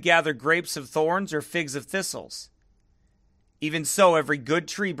 Do men gather grapes of thorns or figs of thistles? Even so, every good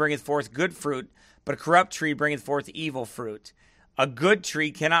tree bringeth forth good fruit, but a corrupt tree bringeth forth evil fruit. A good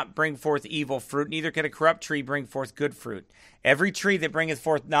tree cannot bring forth evil fruit, neither can a corrupt tree bring forth good fruit. Every tree that bringeth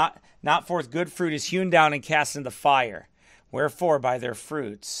forth not forth good fruit is hewn down and cast into the fire. Wherefore by their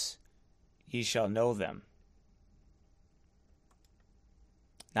fruits ye shall know them.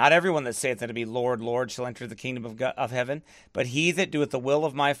 Not everyone that saith unto me, Lord, Lord, shall enter the kingdom of heaven, but he that doeth the will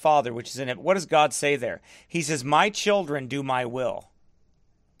of my Father which is in heaven. What does God say there? He says, my children do my will.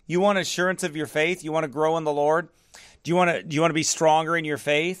 You want assurance of your faith? You want to grow in the Lord? Do you want to be stronger in your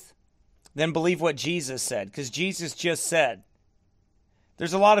faith? Then believe what Jesus said, because Jesus just said.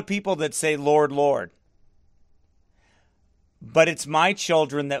 There's a lot of people that say, Lord, Lord. But it's my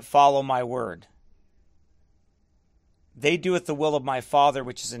children that follow my word. They doeth the will of my Father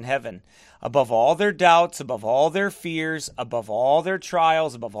which is in heaven. Above all their doubts, above all their fears, above all their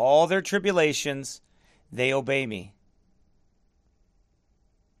trials, above all their tribulations, they obey me.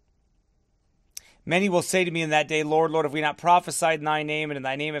 Many will say to me in that day, Lord, Lord, have we not prophesied in thy name, and in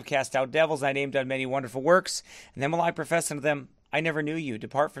thy name have cast out devils, in thy name done many wonderful works? And then will I profess unto them, I never knew you.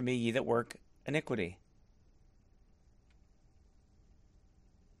 Depart from me, ye that work iniquity.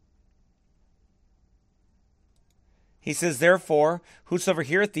 He says, therefore, whosoever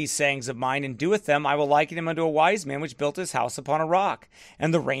heareth these sayings of mine and doeth them, I will liken him unto a wise man which built his house upon a rock.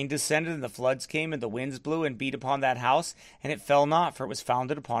 And the rain descended, and the floods came, and the winds blew and beat upon that house, and it fell not, for it was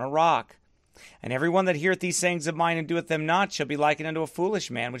founded upon a rock. And every one that heareth these sayings of mine and doeth them not shall be likened unto a foolish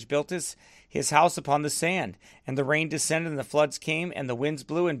man which built his house upon the sand. And the rain descended, and the floods came, and the winds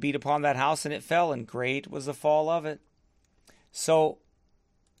blew and beat upon that house, and it fell, and great was the fall of it. So,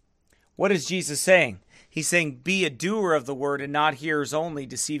 what is Jesus saying? He's saying, be a doer of the word and not hearers only,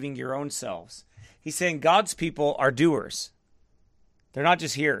 deceiving your own selves. He's saying God's people are doers. They're not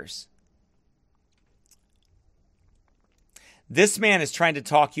just hearers. This man is trying to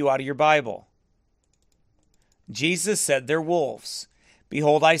talk you out of your Bible. Jesus said they're wolves.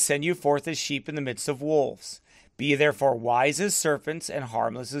 Behold, I send you forth as sheep in the midst of wolves. Be ye therefore wise as serpents and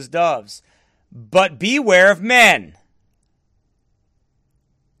harmless as doves. But beware of men.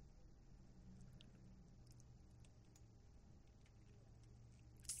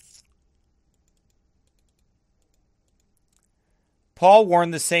 Paul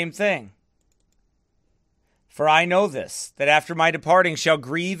warned the same thing. For I know this, that after my departing shall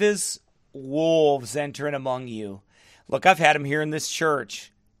grievous wolves enter in among you. Look, I've had them here in this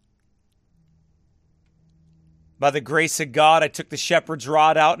church. By the grace of God, I took the shepherd's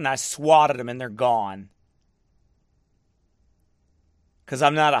rod out and I swatted them, and they're gone. Because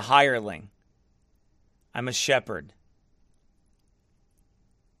I'm not a hireling. I'm a shepherd.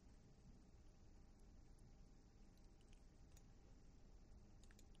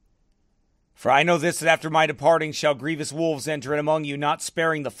 For I know this, that after my departing shall grievous wolves enter in among you, not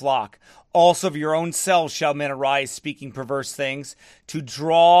sparing the flock. Also of your own selves shall men arise, speaking perverse things, to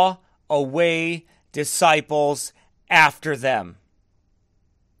draw away disciples after them.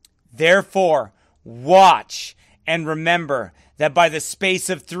 Therefore, watch and remember that by the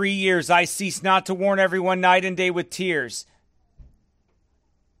space of 3 years I cease not to warn everyone night and day with tears.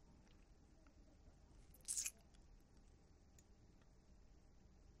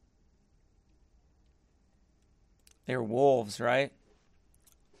 They're wolves, right?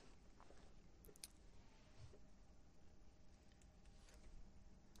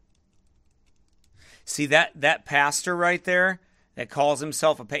 See that pastor right there that calls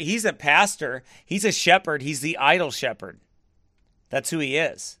himself he's a pastor, he's a shepherd, he's the idol shepherd. That's who he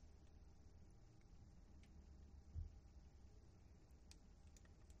is.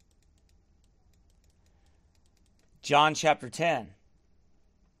 John chapter 10.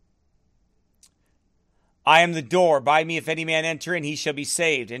 I am the door. By me, if any man enter in, he shall be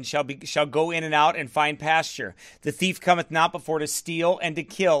saved, and shall go in and out and find pasture. The thief cometh not before to steal and to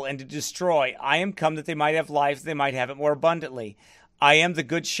kill and to destroy. I am come that they might have life, that they might have it more abundantly. I am the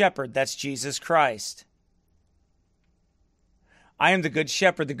good shepherd. That's Jesus Christ. I am the good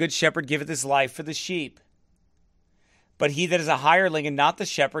shepherd. The good shepherd giveth his life for the sheep. But he that is a hireling and not the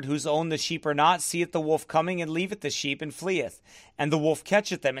shepherd, whose own the sheep are not, seeth the wolf coming, and leaveth the sheep, and fleeth. And the wolf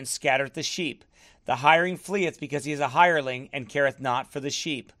catcheth them, and scattereth the sheep. The hireling fleeth, because he is a hireling, and careth not for the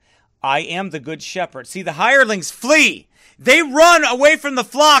sheep. I am the good shepherd. See, the hirelings flee. They run away from the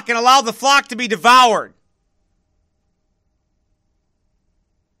flock and allow the flock to be devoured.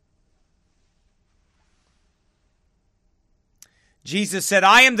 Jesus said,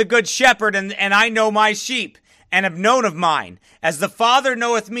 I am the good shepherd, and I know my sheep, and have known of mine. As the Father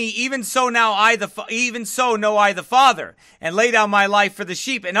knoweth me, even so know I the Father, and lay down my life for the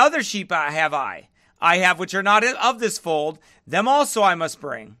sheep. And other sheep I have which are not of this fold, them also I must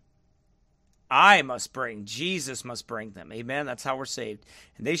bring. I must bring. Jesus must bring them. Amen. That's how we're saved.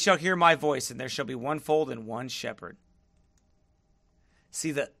 And they shall hear my voice, and there shall be one fold and one shepherd.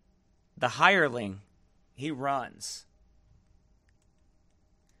 See, the hireling, he runs.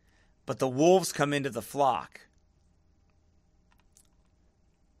 But the wolves come into the flock.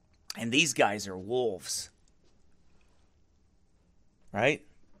 And these guys are wolves. Right?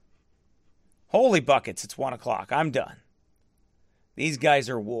 Holy buckets, it's 1 o'clock. I'm done. These guys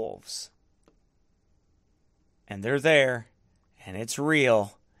are wolves. And they're there. And it's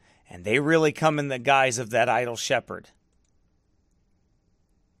real. And they really come in the guise of that idol shepherd.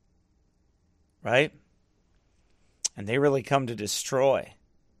 Right? And they really come to destroy.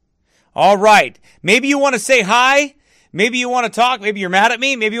 All right. Maybe you want to say hi. Maybe you want to talk. Maybe you're mad at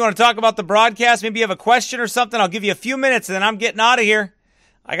me. Maybe you want to talk about the broadcast. Maybe you have a question or something. I'll give you a few minutes and then I'm getting out of here.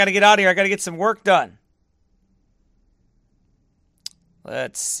 I got to get out of here. I got to get some work done.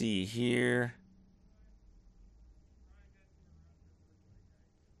 Let's see here.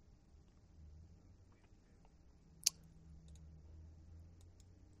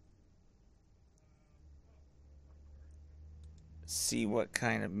 See what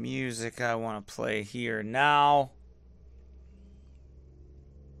kind of music I want to play here now.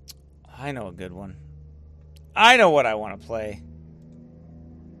 I know a good one. I know what I want to play.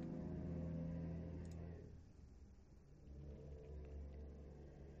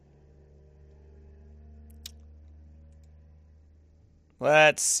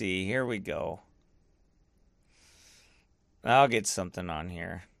 Let's see. Here we go. I'll get something on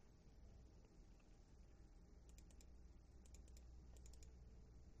here.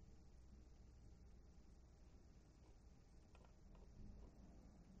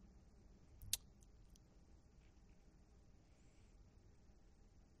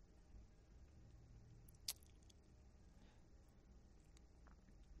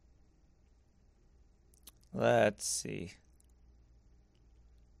 Let's see.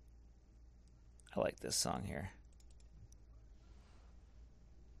 I like this song here.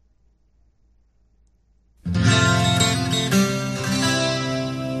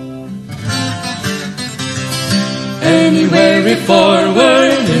 Anywhere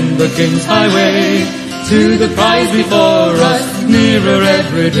forward in the King's highway, to the prize before us, nearer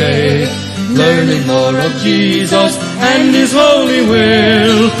every day. Learning more of Jesus and His holy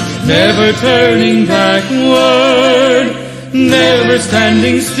will, never turning backward, never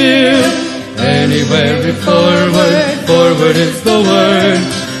standing still. Anywhere forward, forward is the word,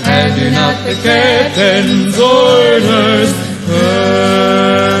 and do not the captain's orders heard.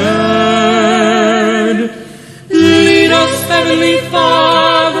 Lead us, Heavenly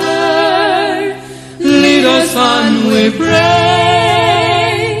Father, lead us on, we pray.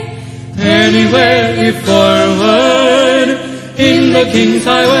 anywhere if forward in the King's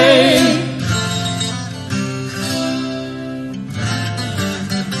highway.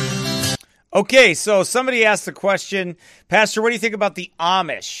 Okay, so somebody asked the question, Pastor, what do you think about the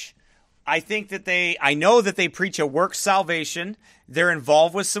Amish? I know that they preach a work salvation. They're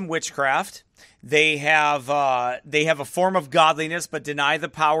involved with some witchcraft. They have a form of godliness, but deny the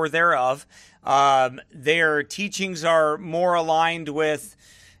power thereof. Their teachings are more aligned with,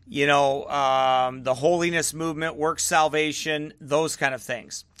 the holiness movement, work salvation, those kind of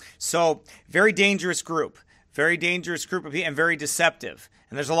things. So very dangerous group of people, and very deceptive.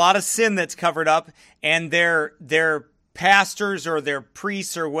 And there's a lot of sin that's covered up, and their pastors or their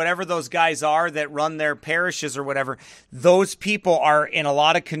priests or whatever those guys are that run their parishes or whatever, those people are in a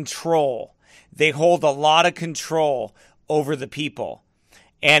lot of control. They hold a lot of control over the people.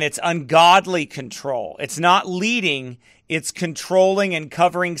 And it's ungodly control. It's not leading, it's controlling and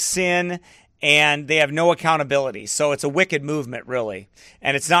covering sin, and they have no accountability. So it's a wicked movement, really.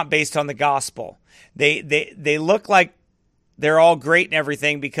 And it's not based on the gospel. They look like they're all great and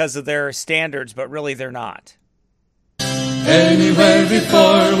everything because of their standards, but really they're not. Anywhere we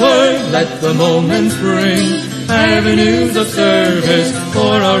forward, let the moments bring avenues of service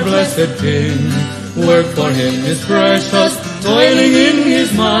for our blessed King. Work for him is precious, toiling in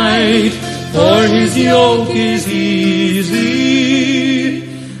his might, for his yoke is easy,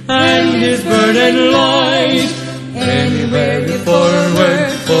 and his burden light. Anywhere we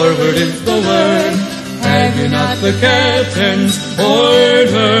forward is the word. Have you not the captain's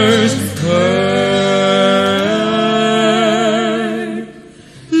orders heard?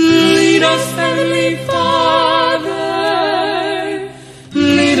 Lead us, Heavenly Father,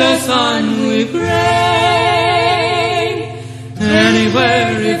 lead us on, we pray.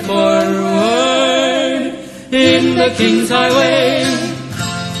 Anywhere we forward in the King's highway.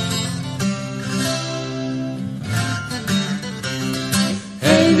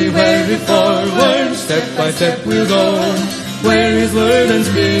 Anywhere we forward, step by step we'll go, where his word and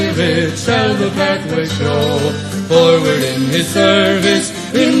spirit shall the pathway show. Forward in his service,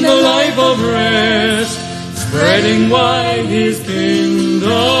 in the life of rest, spreading wide his kingdom,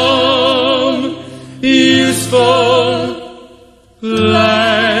 useful,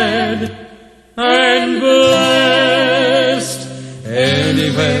 glad, and blessed.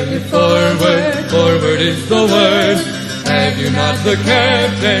 Anywhere we forward is the word. Have you not the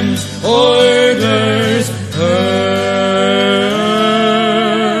captain's orders heard?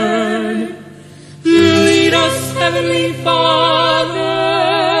 Lead us, Heavenly Father,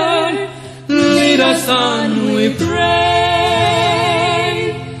 lead us on, we pray.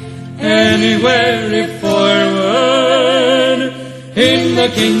 Anywhere forward in the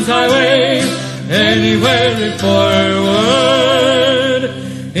King's highway. Anywhere forward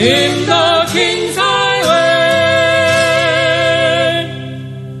in the King's highway.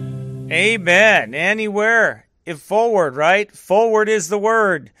 Amen. Anywhere, if forward, right? Forward is the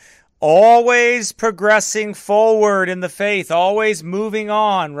word. Always progressing forward in the faith, always moving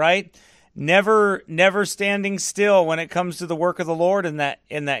on, right? Never standing still when it comes to the work of the Lord. In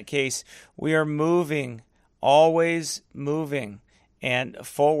that case, we are moving, always moving and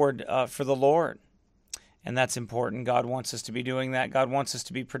forward for the Lord. And that's important. God wants us to be doing that. God wants us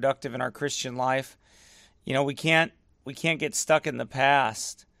to be productive in our Christian life. We can't get stuck in the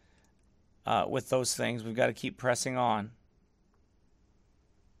past. With those things, we've got to keep pressing on.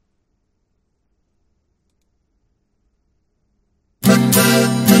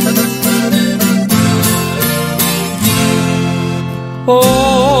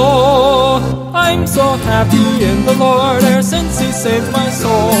 Oh, I'm so happy in the Lord ever since He saved my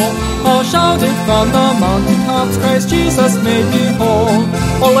soul. I'll shout it from the mountaintops, Christ Jesus made me whole.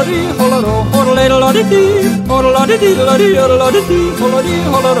 Holody, holado, hodaladi, hodaladi, ladi, hodaladi, holody,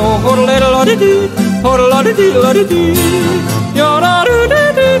 holado, hodaladi, hodaladi, ladi. Yada di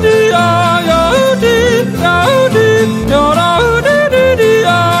di di ya di yada di di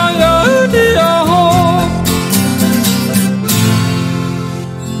ya di ho.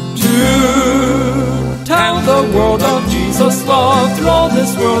 Tell the world of Jesus' love, through all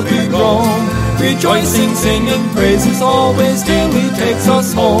this world we roam, rejoicing, singing praises always till He takes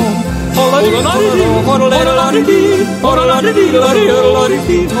us home.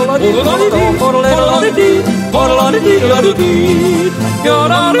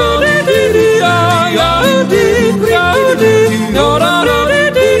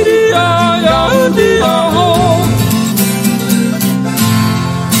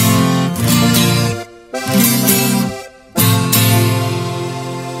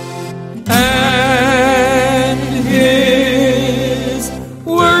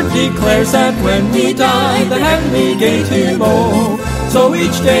 declares that when we die, the heavenly gate He'll go. So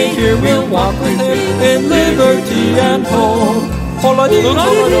each day here we'll walk with Him in liberty and hope.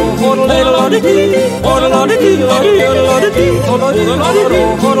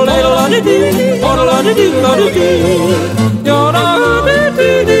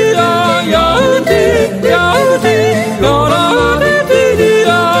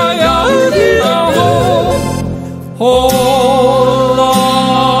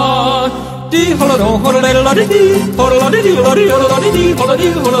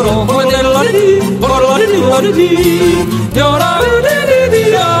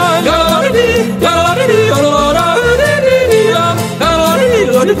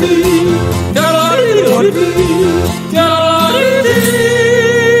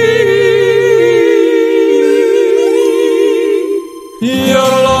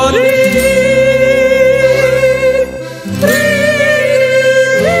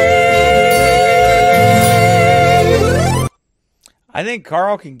 I think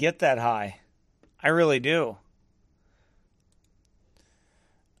Carl can get that high. I really do.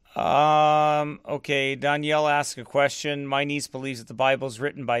 Okay, Danielle asks a question. My niece believes that the Bible is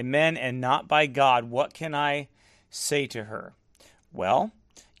written by men and not by God. What can I say to her? Well,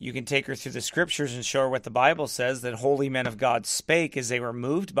 you can take her through the scriptures and show her what the Bible says, that holy men of God spake as they were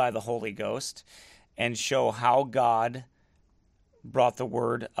moved by the Holy Ghost, and show how God brought the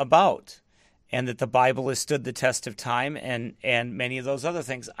word about, and that the Bible has stood the test of time, and many of those other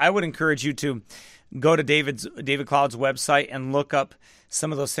things. I would encourage you to go to David Cloud's website and look up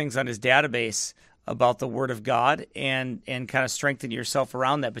some of those things on his database about the Word of God, and kind of strengthen yourself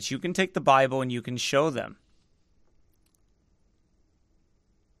around that. But you can take the Bible and you can show them.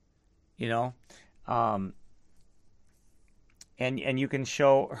 You know, and you can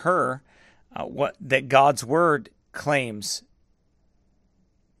show her what that God's Word claims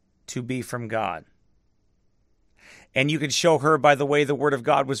to be from God. And you can show her by the way the Word of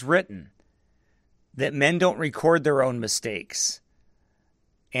God was written that men don't record their own mistakes,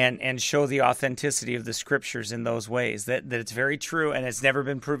 and show the authenticity of the scriptures in those ways, that it's very true and it's never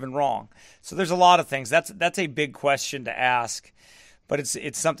been proven wrong. So there's a lot of things. That's a big question to ask, but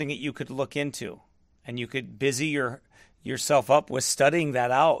it's something that you could look into, and you could busy yourself up with studying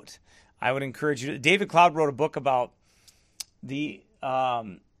that out. I would encourage you. David Cloud wrote a book about the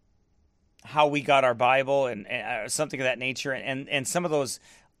how we got our Bible and something of that nature, and some of those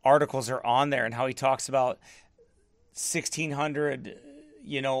articles are on there, and how he talks about 1600,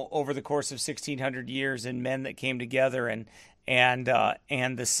 over the course of 1600 years, and men that came together, and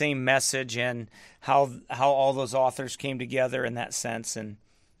the same message, and how all those authors came together in that sense, and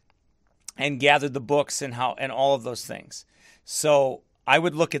gathered the books, and all of those things. So I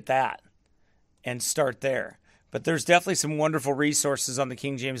would look at that and start there. But there's definitely some wonderful resources on the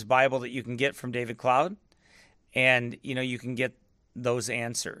King James Bible that you can get from David Cloud, and you can get those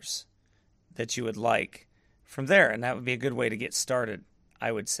answers that you would like from there, and that would be a good way to get started,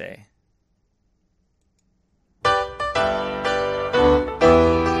 I would say.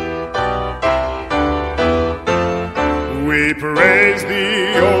 We praise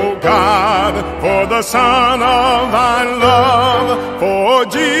thee, O God, for the Son of thy love, for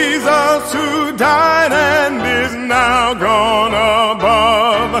Jesus who died and is now gone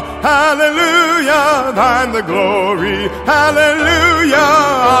above. Hallelujah, thine the glory. Hallelujah,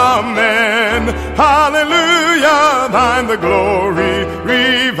 amen. Hallelujah, thine the glory.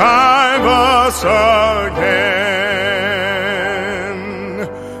 Revive us again.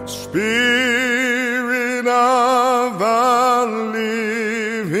 Spirit of the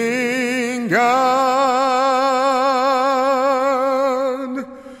living God,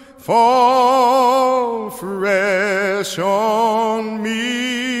 fall fresh on me.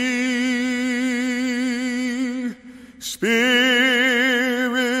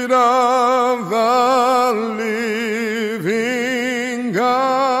 Spirit of the living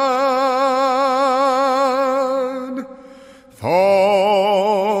God,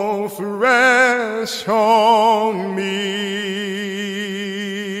 fall fresh on me.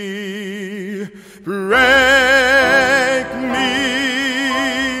 Break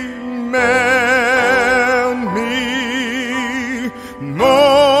me, mend me,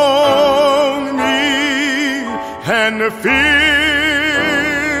 mold me, and fill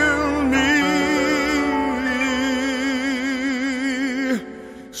me.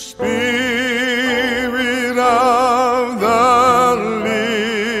 Spirit of the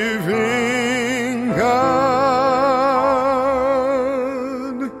living God,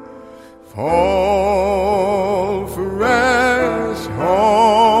 fall fresh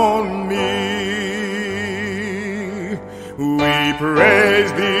on me. We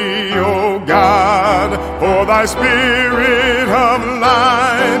praise thee, O God, for thy spirit of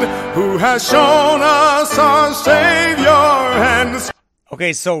light, who has shown us our Savior and...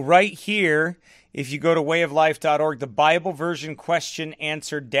 Okay, so right here, if you go to wayoflife.org, the Bible version question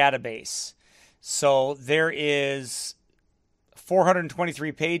answer database. So there is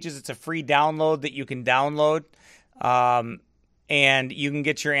 423 pages. It's a free download that you can download, and you can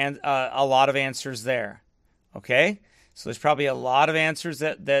get your a lot of answers there. Okay, so there's probably a lot of answers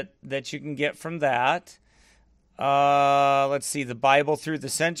that you can get from that. Let's see, the Bible through the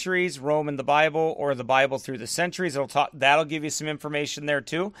centuries, Rome and the Bible, or the Bible through the centuries. That'll give you some information there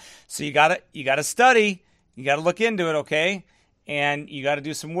too. So you gotta study, you gotta look into it, okay? And you got to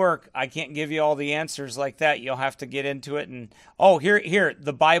do some work. I can't give you all the answers like that. You'll have to get into it. And here,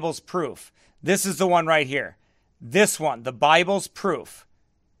 the Bible's proof. This is the one right here. This one, the Bible's proof.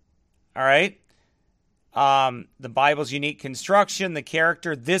 All right. The Bible's unique construction, the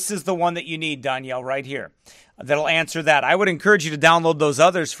character. This is the one that you need, Danielle, right here. That'll answer that. I would encourage you to download those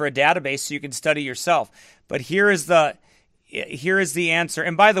others for a database so you can study yourself. But here is the answer.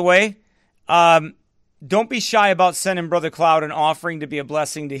 And by the way, don't be shy about sending Brother Cloud an offering to be a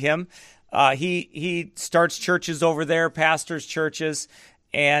blessing to him. He starts churches over there, pastors churches,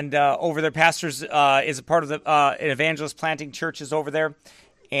 and over there, pastors is a part of an evangelist planting churches over there,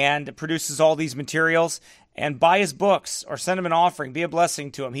 and produces all these materials. And buy his books or send him an offering. Be a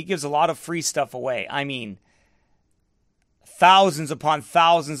blessing to him. He gives a lot of free stuff away. I mean, thousands upon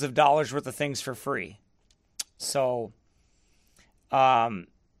thousands of dollars worth of things for free. So, I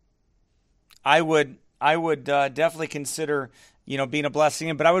would definitely consider, being a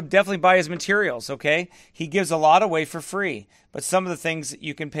blessing, but I would definitely buy his materials, okay? He gives a lot away for free, but some of the things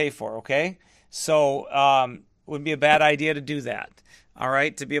you can pay for, okay? So, wouldn't be a bad idea to do that, all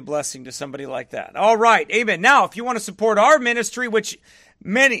right, to be a blessing to somebody like that. All right, amen. Now, if you want to support our ministry, which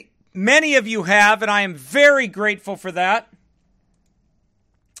many of you have, and I am very grateful for that,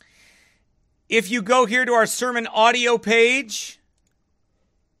 if you go here to our sermon audio page,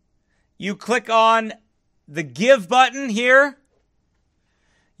 you click on the Give button here.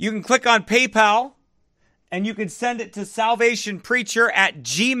 You can click on PayPal, and you can send it to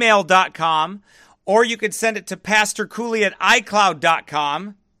salvationpreacher@gmail.com, or you could send it to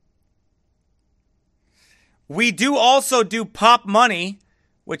pastorcooley@icloud.com. We do also do Pop Money,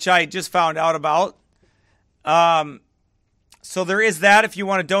 which I just found out about. So there is that if you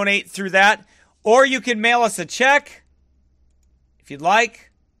want to donate through that. Or you can mail us a check, if you'd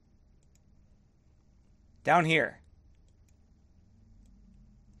like, down here.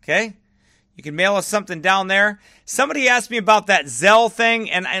 Okay? You can mail us something down there. Somebody asked me about that Zelle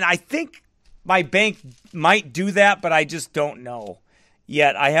thing, and I think my bank might do that, but I just don't know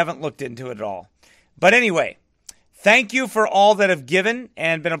yet. I haven't looked into it at all. But anyway, thank you for all that have given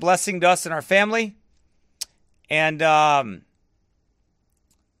and been a blessing to us and our family. And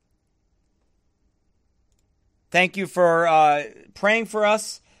thank you for praying for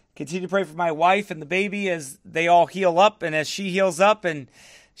us. Continue to pray for my wife and the baby as they all heal up and as she heals up, and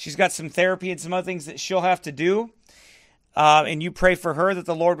she's got some therapy and some other things that she'll have to do. And you pray for her that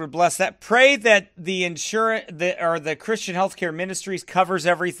the Lord would bless that. Pray that the the Christian Healthcare Ministries covers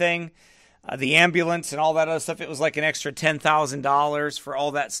everything, the ambulance and all that other stuff. It was like an extra $10,000 for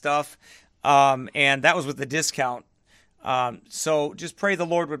all that stuff, and that was with the discount. So just pray the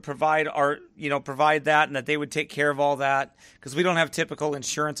Lord would provide provide that, and that they would take care of all that, because we don't have typical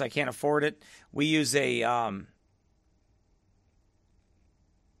insurance. I can't afford it. We use a,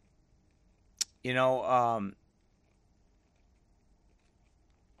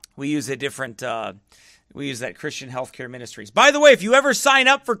 we use a different, we use that Christian Healthcare Ministries. By the way, if you ever sign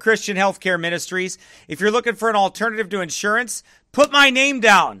up for Christian Healthcare Ministries, if you're looking for an alternative to insurance, put my name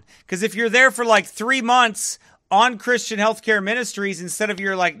down, because if you're there for like 3 months on Christian Healthcare Ministries instead of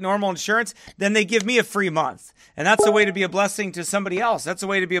your like normal insurance, then they give me a free month. And that's a way to be a blessing to somebody else. That's a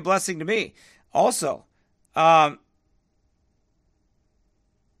way to be a blessing to me also. All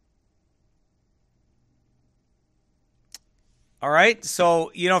right.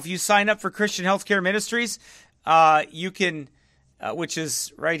 So, if you sign up for Christian Healthcare Ministries, you can, which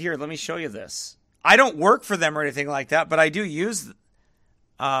is right here. Let me show you this. I don't work for them or anything like that, but I do use,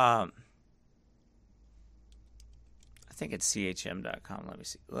 I think it's chm.com. Let me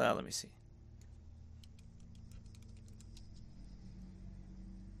see. Well, let me see.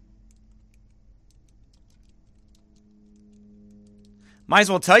 Might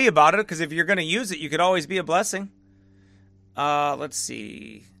as well tell you about it, because if you're going to use it, you could always be a blessing. Let's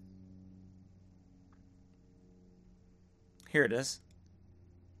see. Here it is.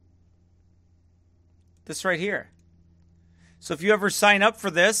 This right here. So if you ever sign up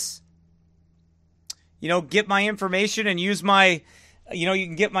for this, get my information and use my, you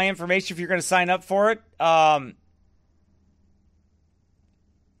can get my information if you're going to sign up for it.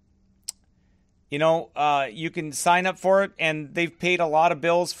 You can sign up for it, and they've paid a lot of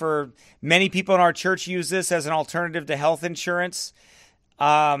bills for many people in our church. Use this as an alternative to health insurance.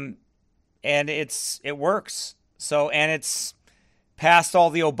 And it works. So, and it's past all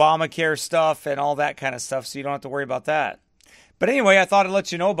the Obamacare stuff and all that kind of stuff. So you don't have to worry about that. But anyway, I thought I'd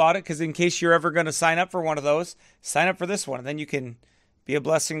let you know about it, because in case you're ever going to sign up for one of those, sign up for this one, and then you can be a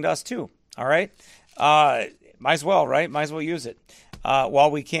blessing to us too. All right. Might as well, right? Might as well use it while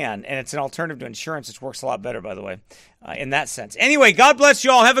we can. And it's an alternative to insurance, which works a lot better, by the way, in that sense. Anyway, God bless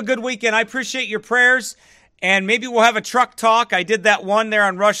you all. Have a good weekend. I appreciate your prayers. And maybe we'll have a truck talk. I did that one there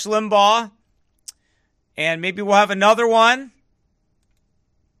on Rush Limbaugh. And maybe we'll have another one.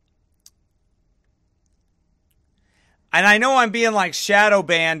 And I know I'm being like shadow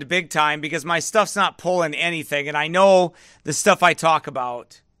banned big time because my stuff's not pulling anything. And I know the stuff I talk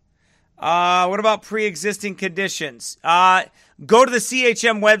about. What about pre-existing conditions? Go to the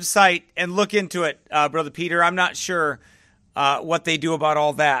CHM website and look into it, Brother Peter. I'm not sure what they do about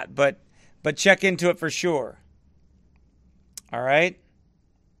all that, but check into it for sure. All right?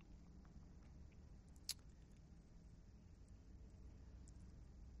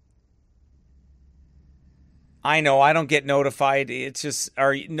 I know, I don't get notified. It's just,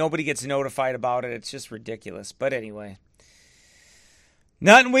 or nobody gets notified about it. It's just ridiculous. But anyway,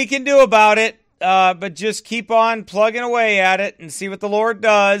 nothing we can do about it. But just keep on plugging away at it and see what the Lord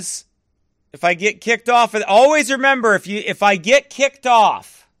does. If I get kicked off, always remember, if I get kicked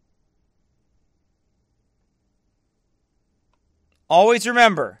off, always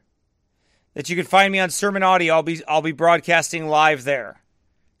remember that you can find me on Sermon Audio. I'll be broadcasting live there,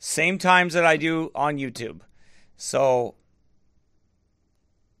 same times that I do on YouTube. So,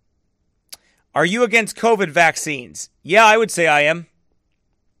 are you against COVID vaccines? Yeah, I would say I am.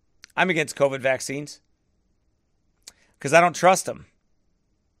 I'm against COVID vaccines because I don't trust them.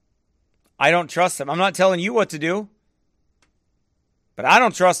 I don't trust them. I'm not telling you what to do, but I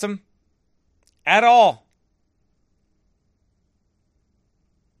don't trust them at all.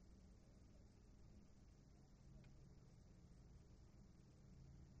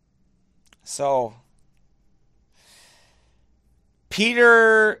 So,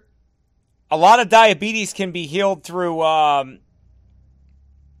 Peter, a lot of diabetes can be healed through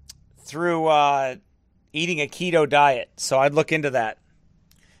eating a keto diet. So I'd look into that,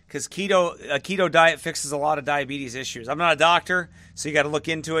 because a keto diet fixes a lot of diabetes issues. I'm not a doctor, so you got to look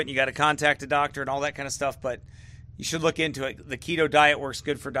into it, and you got to contact a doctor and all that kind of stuff. But you should look into it. The keto diet works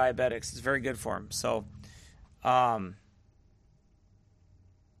good for diabetics. It's very good for them. So,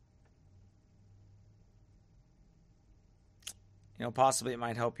 possibly it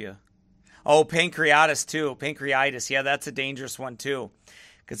might help you. Oh, pancreatitis too. Pancreatitis, yeah, that's a dangerous one too,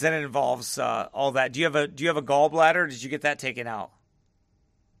 because then it involves all that. Do you have a gallbladder? Or did you get that taken out?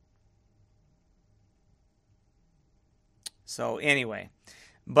 So anyway,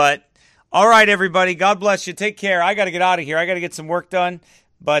 but all right, everybody. God bless you. Take care. I got to get out of here. I got to get some work done.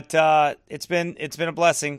 But it's been a blessing.